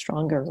can get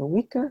stronger or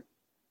weaker.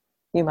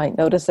 You might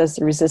notice as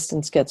the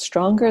resistance gets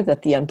stronger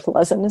that the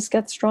unpleasantness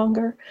gets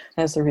stronger.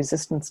 As the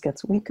resistance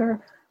gets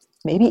weaker,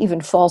 maybe even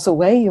falls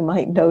away, you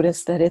might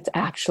notice that it's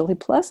actually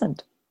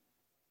pleasant.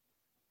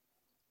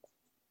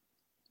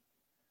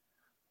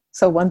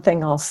 So one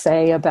thing I'll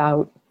say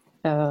about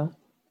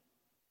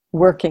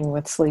working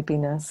with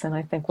sleepiness, and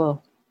I think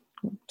we'll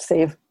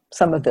save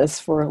some of this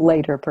for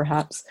later,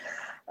 perhaps,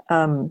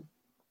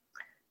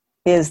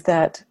 is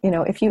that,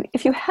 if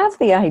you have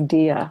the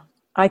idea,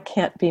 I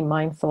can't be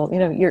mindful,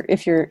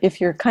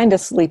 if you're kind of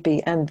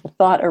sleepy and the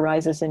thought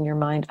arises in your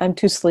mind, I'm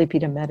too sleepy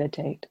to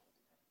meditate.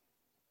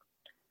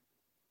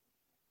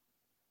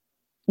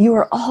 You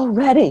are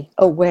already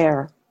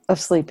aware of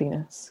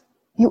sleepiness.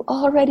 You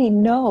already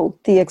know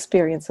the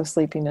experience of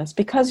sleepiness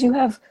because you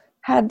have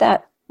had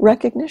that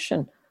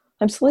recognition.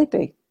 I'm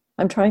sleepy.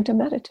 I'm trying to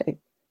meditate.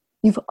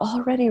 You've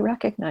already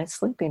recognized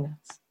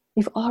sleepiness.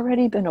 You've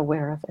already been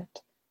aware of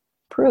it.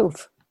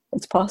 Proof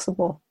it's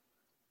possible.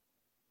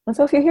 And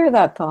so if you hear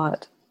that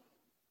thought,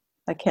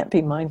 I can't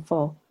be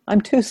mindful,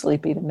 I'm too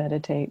sleepy to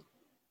meditate,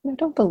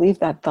 don't believe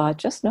that thought.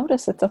 Just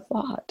notice it's a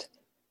thought.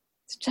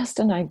 It's just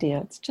an idea.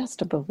 It's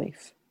just a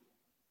belief.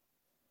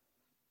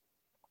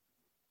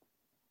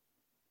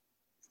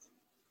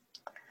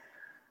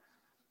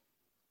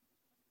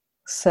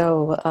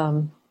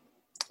 So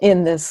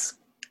in this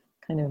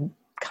kind of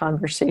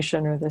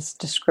conversation or this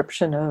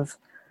description of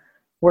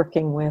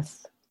working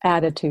with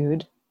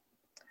attitude,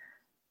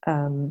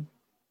 kind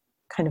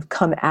of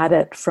come at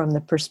it from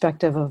the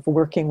perspective of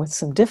working with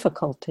some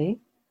difficulty,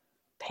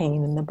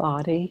 pain in the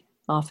body,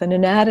 often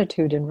an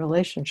attitude in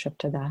relationship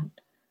to that.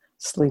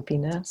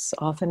 Sleepiness,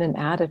 often an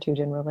attitude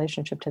in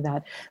relationship to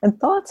that. And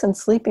thoughts and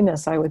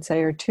sleepiness, I would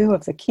say, are two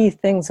of the key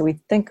things that we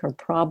think are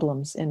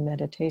problems in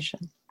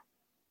meditation.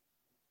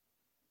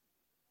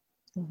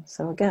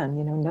 So again,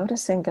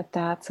 noticing that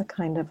that's a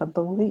kind of a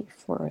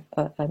belief or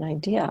an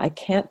idea. I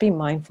can't be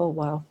mindful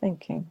while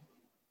thinking.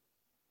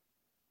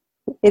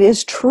 It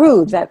is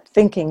true that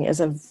thinking is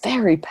a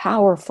very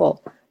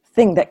powerful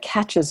thing that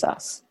catches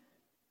us.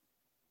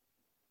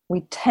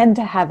 We tend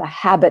to have a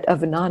habit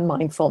of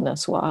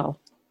non-mindfulness while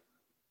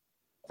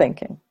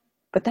thinking,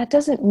 but that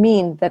doesn't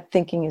mean that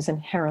thinking is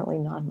inherently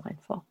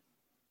non-mindful.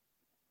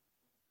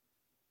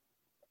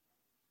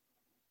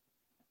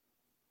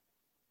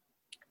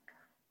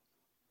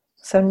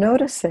 So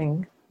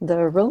noticing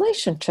the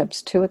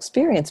relationships to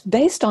experience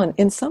based on,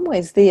 in some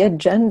ways, the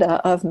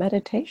agenda of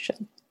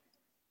meditation.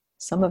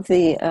 Some of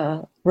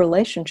the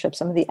relationships,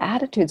 some of the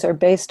attitudes are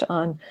based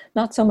on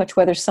not so much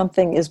whether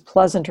something is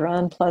pleasant or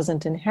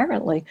unpleasant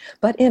inherently,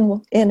 but in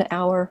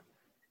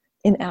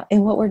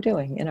what we're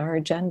doing, in our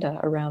agenda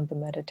around the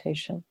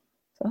meditation.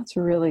 So that's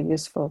really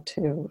useful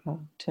to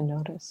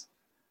notice.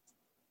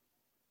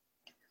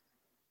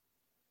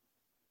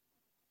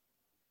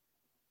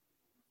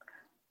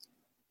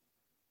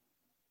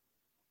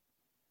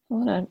 I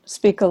want to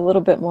speak a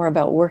little bit more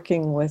about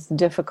working with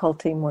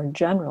difficulty more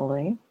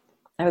generally.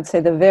 I would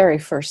say the very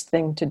first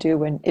thing to do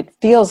when it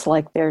feels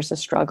like there's a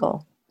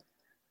struggle,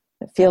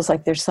 it feels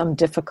like there's some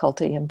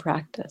difficulty in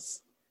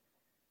practice,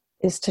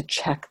 is to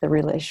check the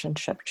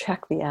relationship,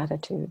 check the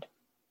attitude.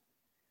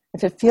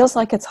 If it feels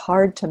like it's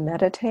hard to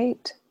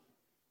meditate,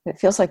 if it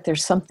feels like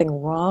there's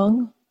something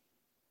wrong,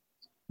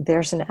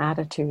 there's an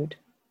attitude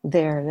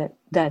there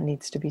that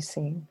needs to be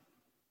seen.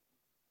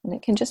 And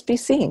it can just be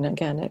seen.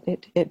 Again,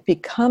 it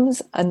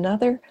becomes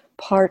another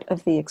part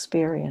of the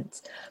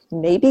experience.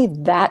 Maybe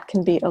that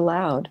can be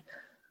allowed.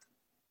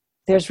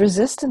 There's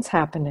resistance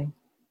happening.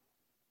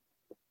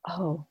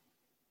 Oh,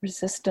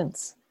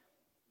 resistance.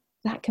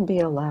 That can be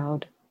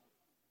allowed.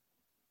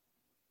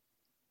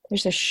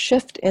 There's a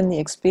shift in the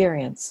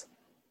experience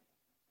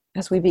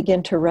as we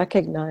begin to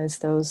recognize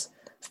those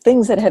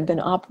things that have been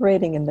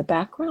operating in the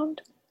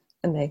background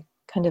and they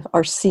kind of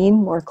are seen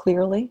more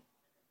clearly.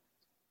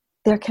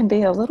 There can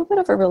be a little bit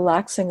of a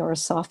relaxing or a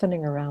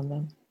softening around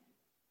them.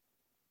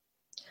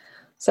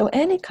 So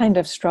any kind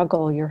of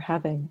struggle you're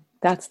having,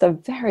 that's the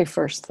very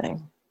first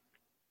thing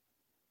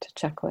to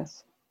check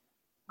with.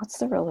 What's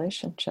the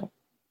relationship?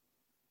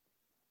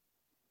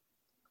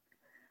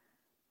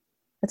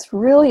 It's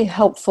really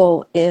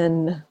helpful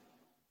in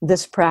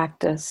this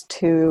practice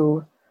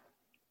to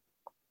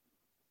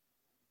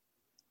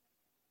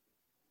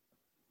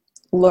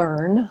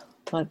learn,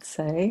 let's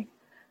say,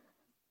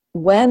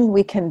 when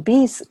we can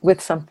be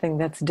with something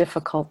that's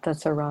difficult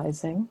that's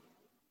arising,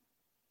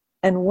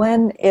 and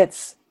when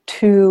it's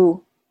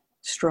too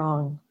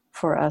strong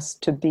for us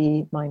to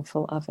be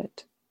mindful of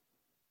it.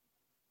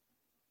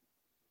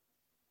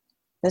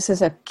 This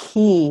is a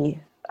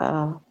key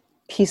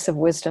piece of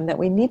wisdom that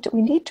we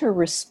need to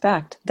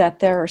respect, that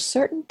there are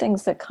certain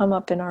things that come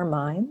up in our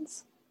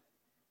minds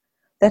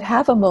that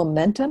have a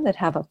momentum, that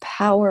have a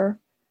power,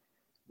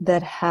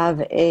 that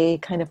have a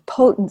kind of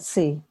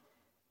potency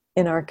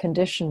in our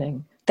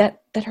conditioning,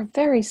 that are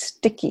very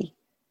sticky,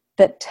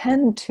 that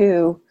tend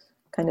to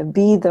kind of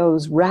be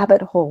those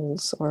rabbit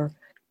holes or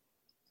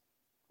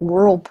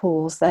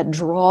whirlpools that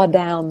draw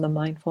down the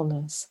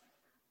mindfulness,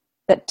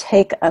 that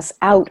take us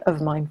out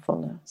of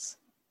mindfulness.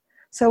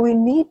 So we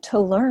need to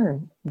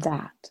learn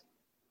that.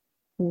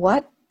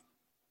 When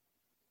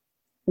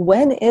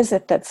is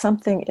it that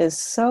something is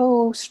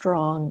so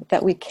strong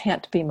that we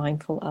can't be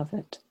mindful of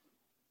it?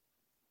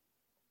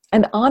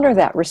 And honor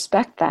that,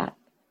 respect that.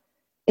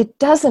 It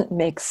doesn't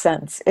make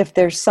sense if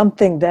there's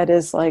something that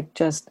is like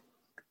just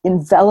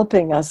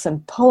enveloping us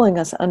and pulling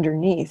us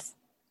underneath.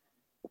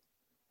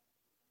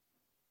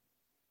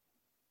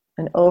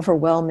 an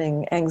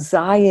overwhelming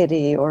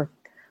anxiety or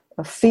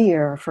a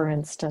fear, for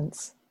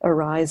instance,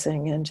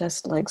 arising and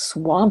just like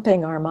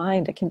swamping our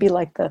mind. It can be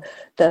like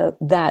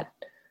that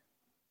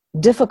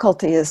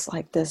difficulty is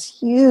like this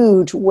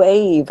huge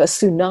wave, a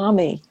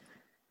tsunami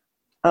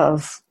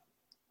of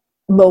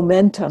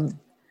momentum.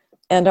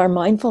 And our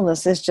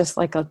mindfulness is just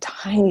like a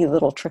tiny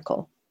little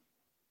trickle.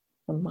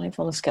 The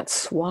mindfulness gets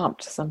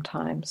swamped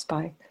sometimes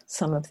by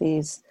some of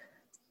these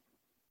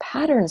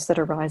patterns that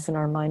arise in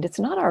our mind. It's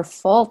not our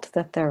fault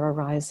that they're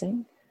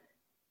arising.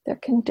 They're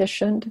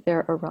conditioned,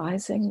 they're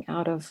arising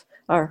out of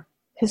our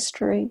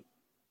history.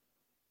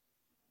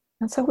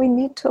 And so we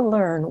need to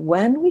learn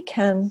when we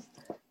can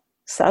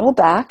settle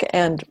back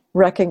and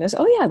recognize,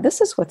 oh yeah,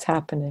 this is what's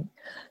happening.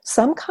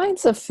 Some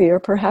kinds of fear,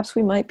 perhaps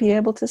we might be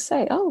able to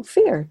say, oh,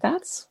 fear,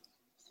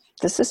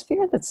 this is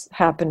fear that's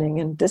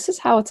happening, and this is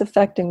how it's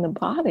affecting the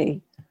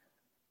body.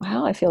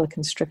 Wow, I feel a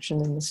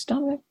constriction in the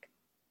stomach.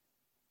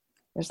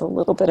 There's a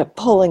little bit of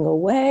pulling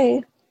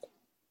away.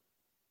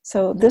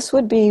 So this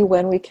would be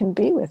when we can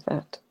be with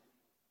it.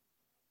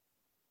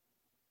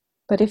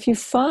 But if you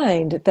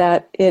find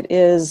that it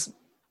is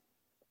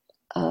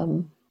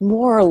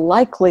more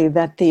likely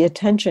that the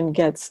attention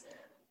gets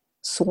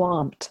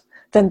swamped,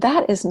 then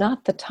that is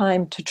not the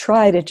time to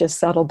try to just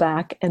settle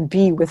back and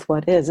be with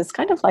what is. It's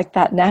kind of like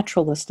that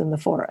naturalist in the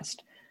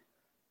forest.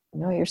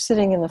 You know, you're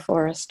sitting in the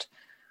forest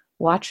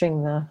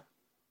watching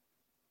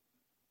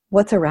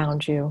what's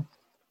around you,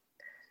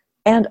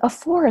 and a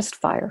forest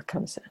fire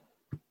comes in.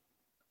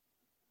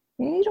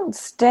 You don't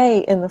stay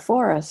in the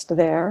forest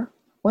there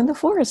when the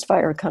forest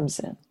fire comes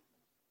in.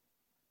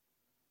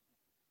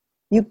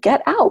 You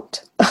get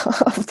out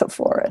of the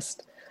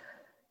forest.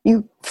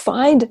 You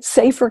find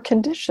safer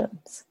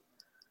conditions.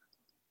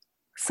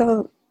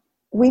 So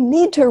we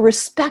need to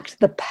respect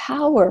the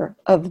power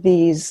of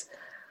these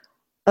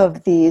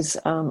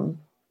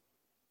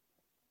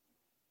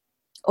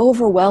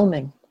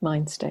overwhelming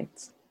mind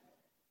states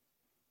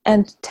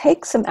and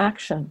take some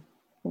action.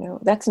 You know,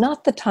 that's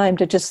not the time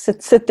to just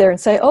sit there and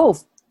say, oh,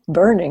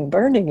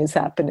 burning is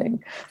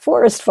happening.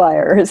 Forest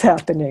fire is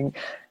happening.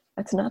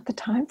 That's not the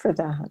time for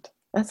that.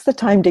 That's the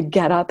time to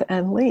get up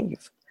and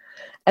leave.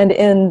 And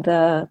in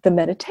the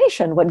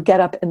meditation, what get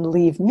up and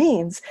leave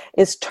means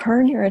is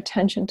turn your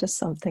attention to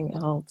something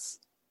else.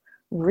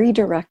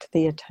 Redirect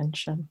the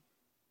attention.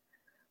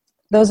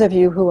 Those of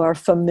you who are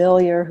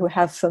familiar, who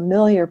have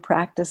familiar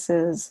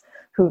practices,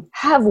 who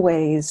have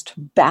ways to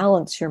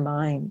balance your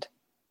mind,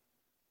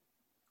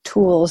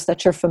 tools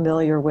that you're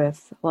familiar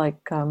with,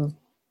 like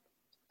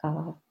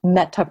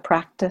metta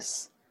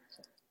practice,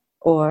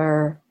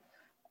 or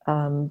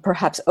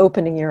perhaps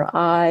opening your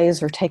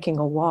eyes or taking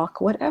a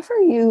walk, whatever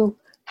you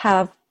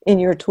have in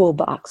your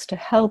toolbox to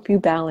help you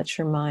balance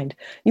your mind,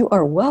 you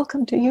are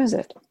welcome to use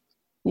it.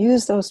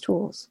 Use those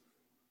tools.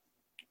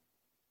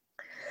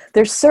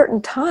 There's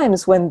certain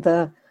times when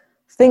the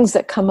things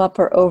that come up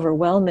are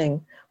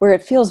overwhelming, where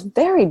it feels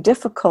very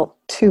difficult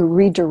to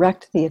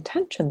redirect the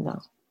attention,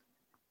 though.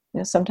 You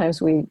know,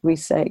 sometimes we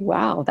say,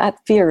 wow, that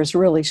fear is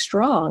really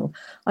strong.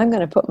 I'm going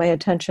to put my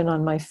attention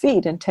on my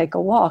feet and take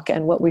a walk.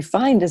 And what we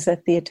find is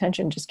that the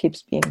attention just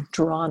keeps being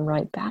drawn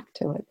right back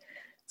to it.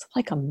 It's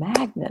like a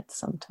magnet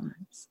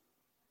sometimes.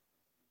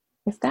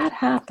 If that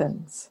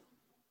happens,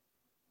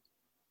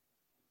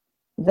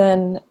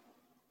 then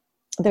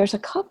there's a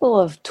couple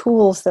of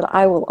tools that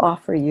I will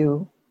offer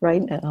you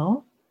right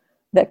now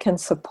that can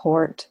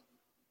support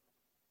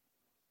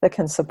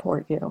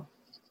you.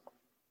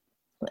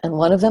 And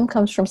one of them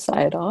comes from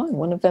Sayadaw, and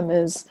one of them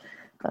is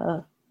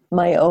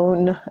my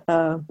own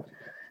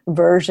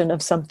version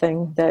of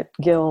something that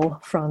Gil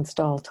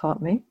Fronsdal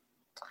taught me.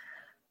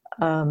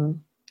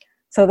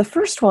 So the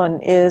first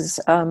one is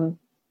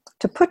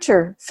to put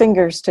your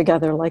fingers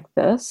together like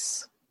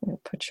this.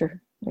 Put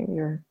your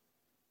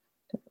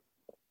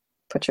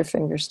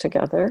fingers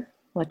together.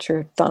 Let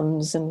your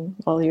thumbs and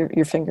all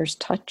your fingers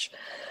touch.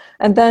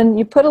 And then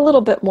you put a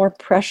little bit more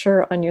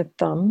pressure on your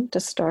thumb to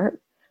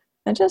start.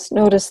 And just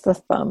notice the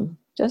thumb.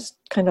 Just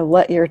kind of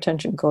let your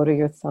attention go to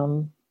your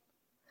thumb.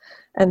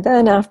 And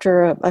then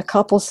after a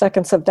couple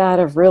seconds of that,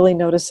 of really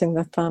noticing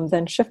the thumb,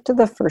 then shift to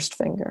the first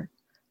finger.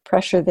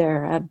 Pressure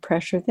there, add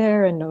pressure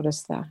there, and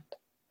notice that.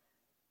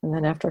 And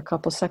then after a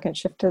couple seconds,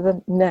 shift to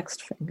the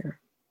next finger.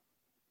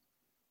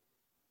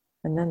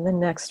 And then the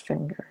next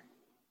finger.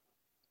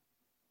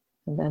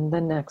 And then the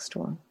next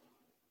one.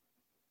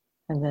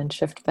 And then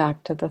shift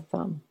back to the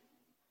thumb.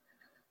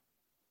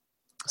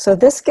 So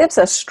this gives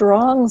a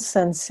strong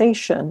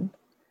sensation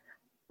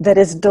that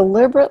is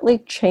deliberately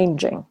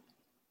changing.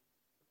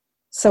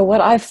 So what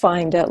I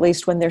find, at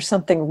least when there's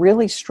something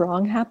really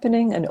strong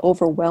happening, an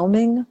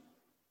overwhelming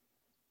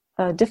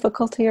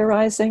difficulty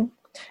arising,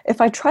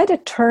 if I try to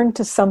turn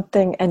to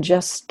something and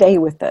just stay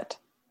with it,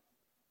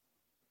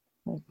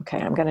 okay,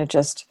 I'm going to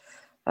just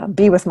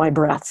be with my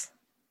breath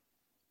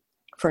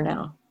for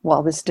now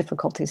while this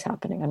difficulty is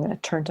happening. I'm going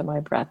to turn to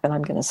my breath and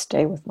I'm going to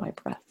stay with my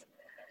breath.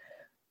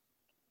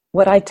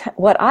 what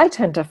I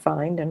tend to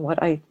find and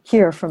what I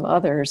hear from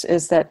others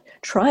is that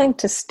trying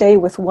to stay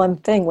with one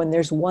thing when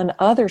there's one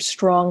other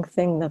strong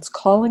thing that's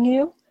calling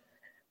you,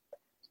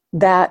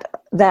 that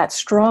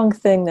strong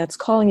thing that's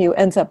calling you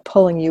ends up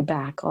pulling you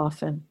back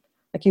often.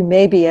 Like you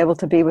may be able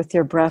to be with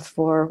your breath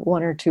for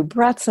 1 or 2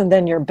 breaths, and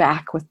then you're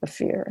back with the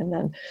fear. And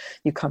then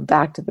you come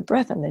back to the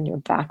breath, and then you're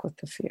back with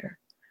the fear.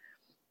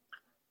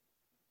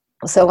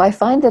 So I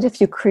find that if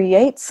you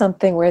create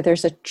something where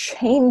there's a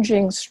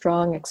changing,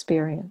 strong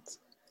experience,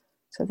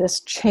 so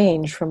this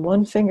change from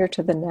one finger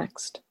to the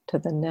next, to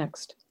the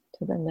next,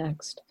 to the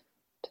next,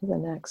 to the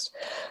next,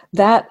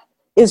 that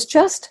is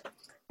just,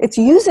 it's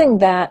using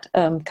that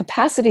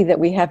capacity that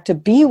we have to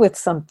be with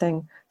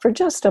something for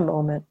just a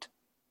moment.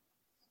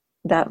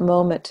 That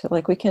moment,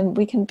 like we can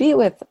be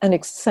with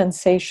an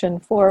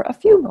sensation for a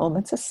few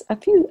moments,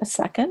 a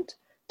second.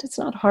 It's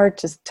not hard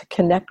to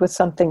connect with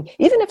something.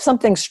 Even if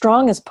something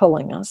strong is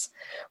pulling us,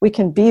 we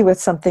can be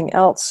with something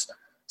else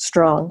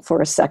strong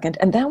for a second,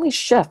 and then we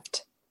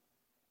shift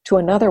to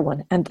another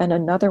one, and then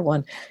another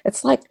one.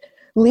 It's like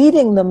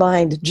leading the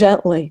mind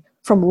gently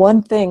from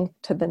one thing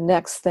to the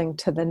next thing,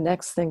 to the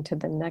next thing, to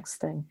the next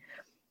thing,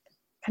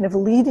 kind of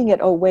leading it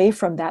away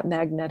from that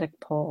magnetic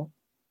pull.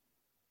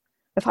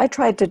 If I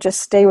tried to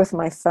just stay with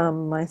my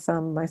thumb,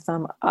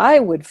 I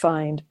would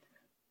find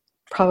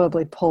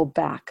probably pulled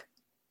back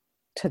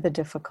to the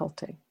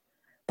difficulty.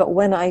 But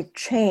when I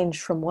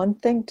change from one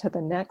thing to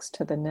the next,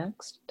 to the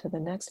next, to the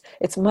next,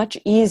 it's much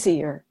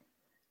easier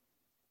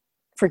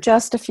for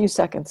just a few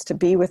seconds to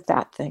be with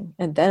that thing,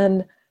 and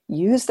then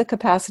use the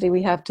capacity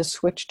we have to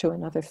switch to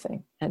another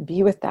thing and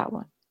be with that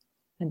one,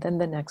 and then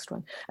the next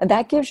one. And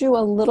that gives you a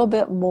little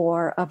bit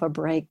more of a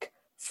break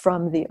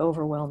from the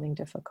overwhelming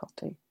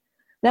difficulty.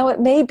 Now,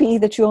 it may be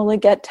that you only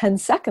get 10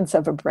 seconds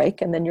of a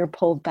break, and then you're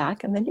pulled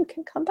back, and then you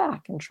can come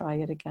back and try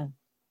it again.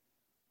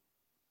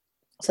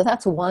 So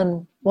that's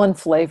one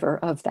flavor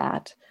of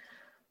that,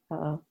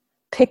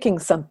 picking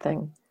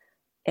something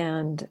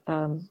and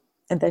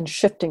then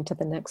shifting to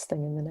the next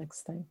thing and the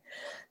next thing.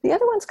 The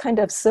other one's kind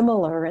of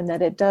similar in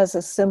that it does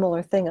a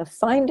similar thing of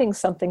finding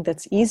something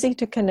that's easy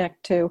to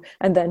connect to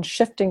and then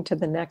shifting to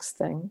the next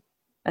thing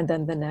and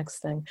then the next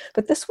thing.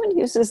 But this one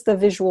uses the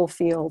visual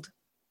field.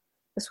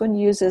 This one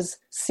uses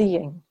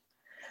seeing.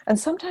 And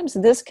sometimes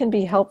this can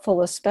be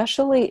helpful,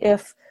 especially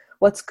if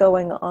what's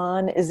going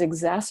on is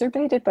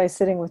exacerbated by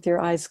sitting with your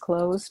eyes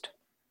closed.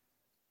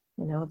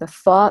 You know, the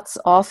thoughts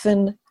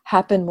often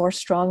happen more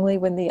strongly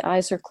when the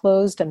eyes are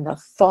closed, and the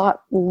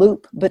thought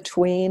loop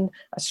between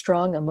a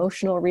strong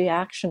emotional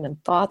reaction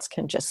and thoughts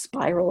can just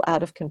spiral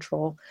out of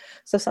control.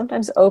 So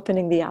sometimes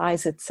opening the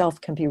eyes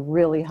itself can be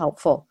really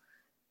helpful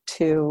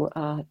to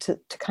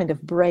kind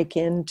of break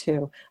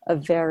into a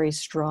very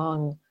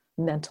strong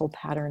mental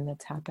pattern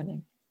that's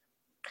happening.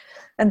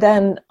 And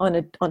then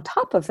on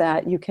top of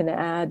that, you can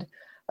add,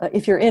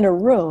 if you're in a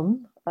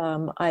room,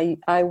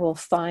 I will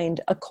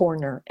find a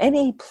corner,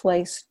 any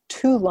place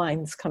 2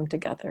 lines come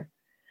together.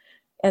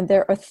 And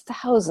there are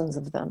thousands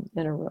of them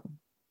in a room.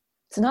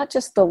 It's not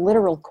just the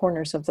literal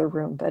corners of the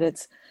room, but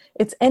it's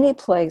any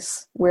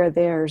place where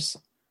there's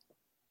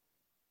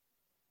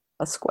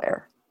a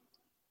square.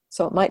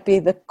 So it might be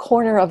the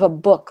corner of a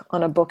book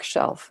on a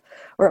bookshelf,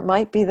 or it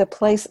might be the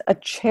place a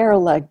chair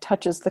leg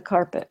touches the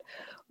carpet,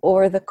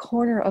 or the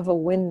corner of a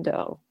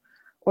window,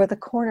 or the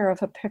corner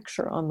of a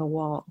picture on the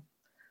wall.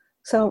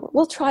 So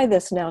we'll try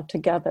this now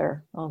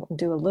together. I'll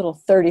do a little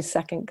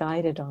 30-second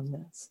guided on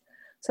this.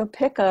 So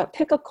pick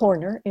a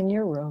corner in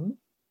your room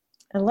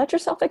and let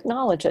yourself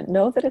acknowledge it.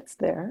 Know that it's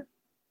there.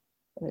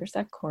 There's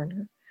that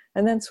corner.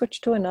 And then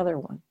switch to another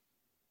one.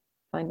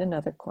 Find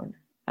another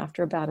corner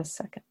after about a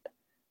second.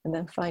 And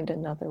then find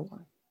another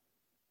one.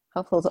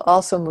 Helpful to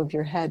also move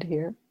your head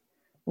here.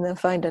 And then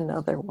find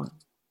another one.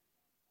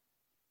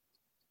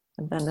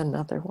 And then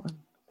another one.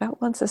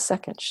 About once a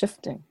second,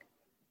 shifting.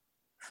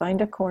 Find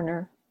a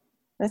corner.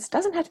 This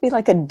doesn't have to be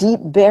like a deep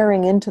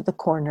bearing into the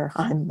corner.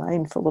 I'm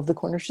mindful of the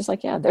corner. It's just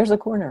like, yeah, there's a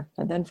corner.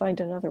 And then find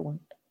another one.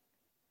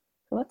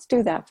 So let's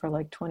do that for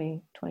like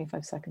 20,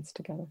 25 seconds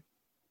together.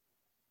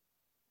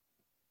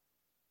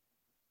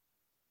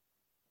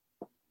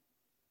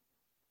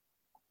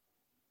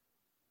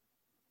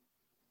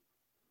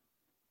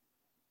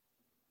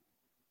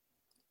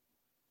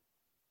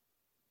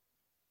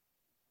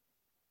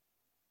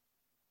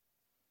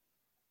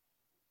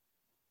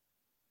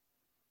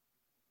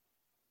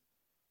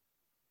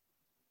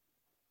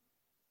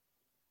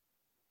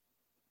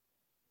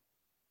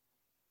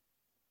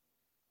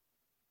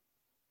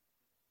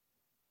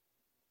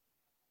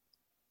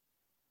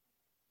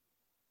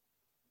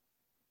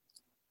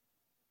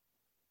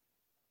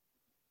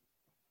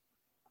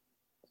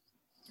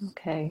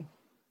 Okay.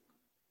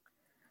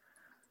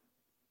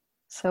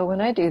 So when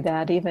I do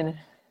that, even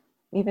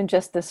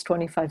just this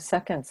 25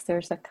 seconds,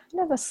 there's a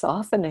kind of a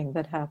softening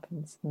that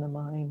happens in the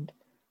mind,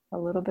 a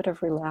little bit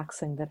of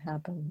relaxing that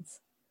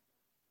happens.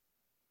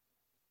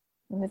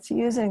 And it's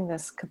using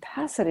this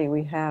capacity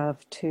we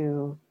have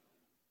to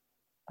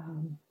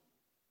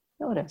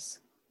notice.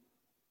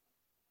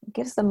 It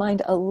gives the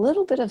mind a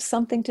little bit of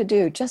something to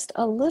do, just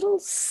a little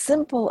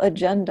simple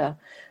agenda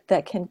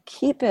that can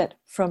keep it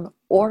from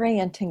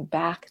orienting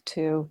back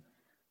to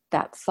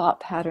that thought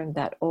pattern,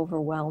 that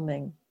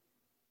overwhelming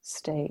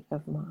state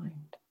of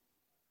mind.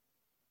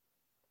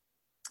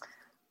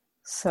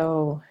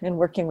 So in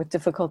working with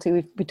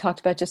difficulty, we talked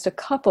about just a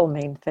couple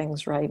main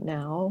things right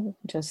now,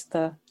 just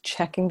the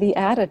checking the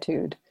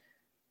attitude.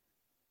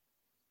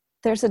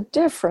 There's a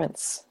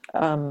difference.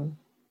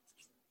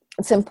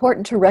 It's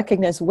important to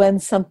recognize when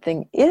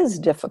something is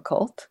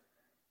difficult,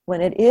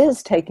 when it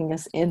is taking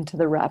us into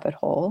the rabbit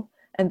hole,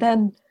 and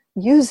then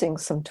using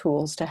some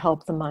tools to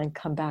help the mind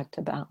come back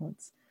to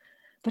balance.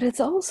 But it's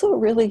also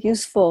really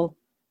useful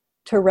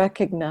to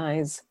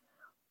recognize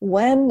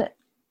when,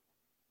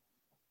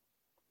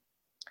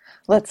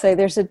 let's say,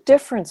 there's a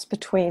difference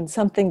between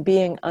something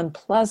being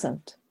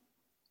unpleasant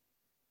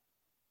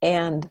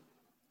and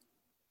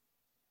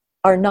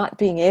our not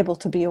being able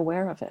to be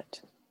aware of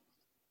it.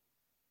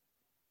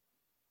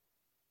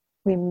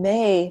 We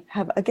may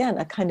have, again,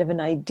 a kind of an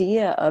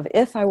idea of,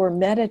 if I were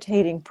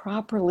meditating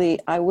properly,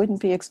 I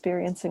wouldn't be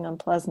experiencing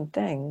unpleasant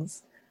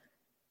things,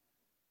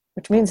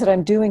 which means that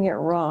I'm doing it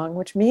wrong,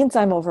 which means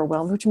I'm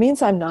overwhelmed, which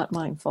means I'm not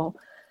mindful.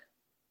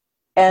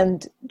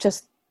 And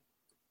just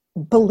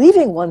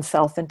believing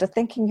oneself into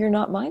thinking you're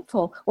not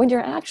mindful when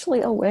you're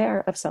actually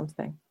aware of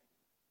something.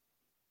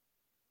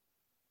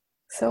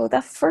 So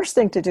the first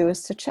thing to do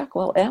is to check,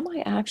 well, am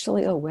I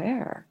actually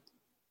aware?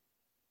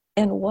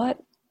 And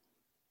what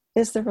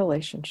is the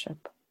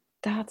relationship?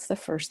 That's the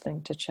first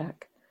thing to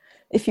check.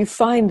 If you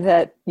find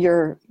that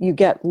you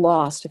get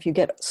lost, if you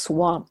get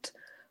swamped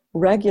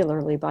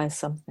regularly by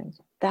something,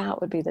 that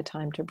would be the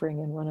time to bring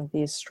in one of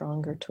these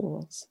stronger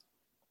tools.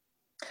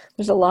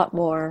 There's a lot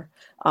more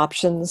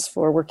options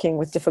for working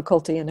with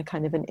difficulty in a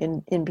kind of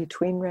an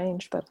in-between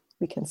range, but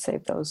we can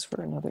save those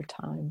for another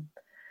time.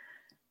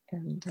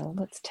 And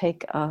let's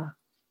take a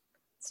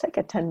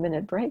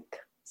 10-minute break.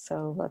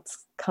 So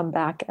let's come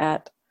back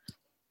at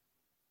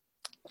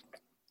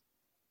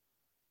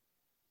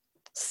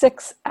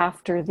 6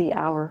 after the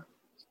hour.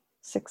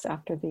 6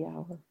 after the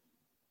hour.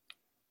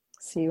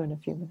 See you in a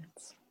few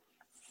minutes.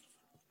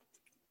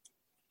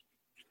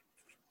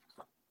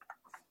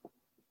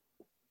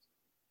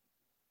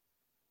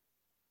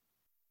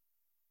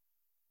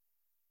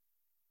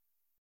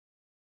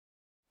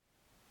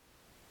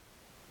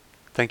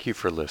 Thank you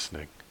for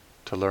listening.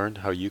 To learn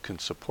how you can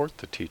support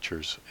the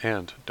teachers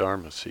and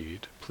Dharma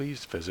Seed,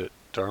 please visit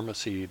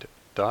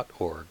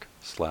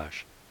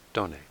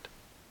dharmaseed.org/donate.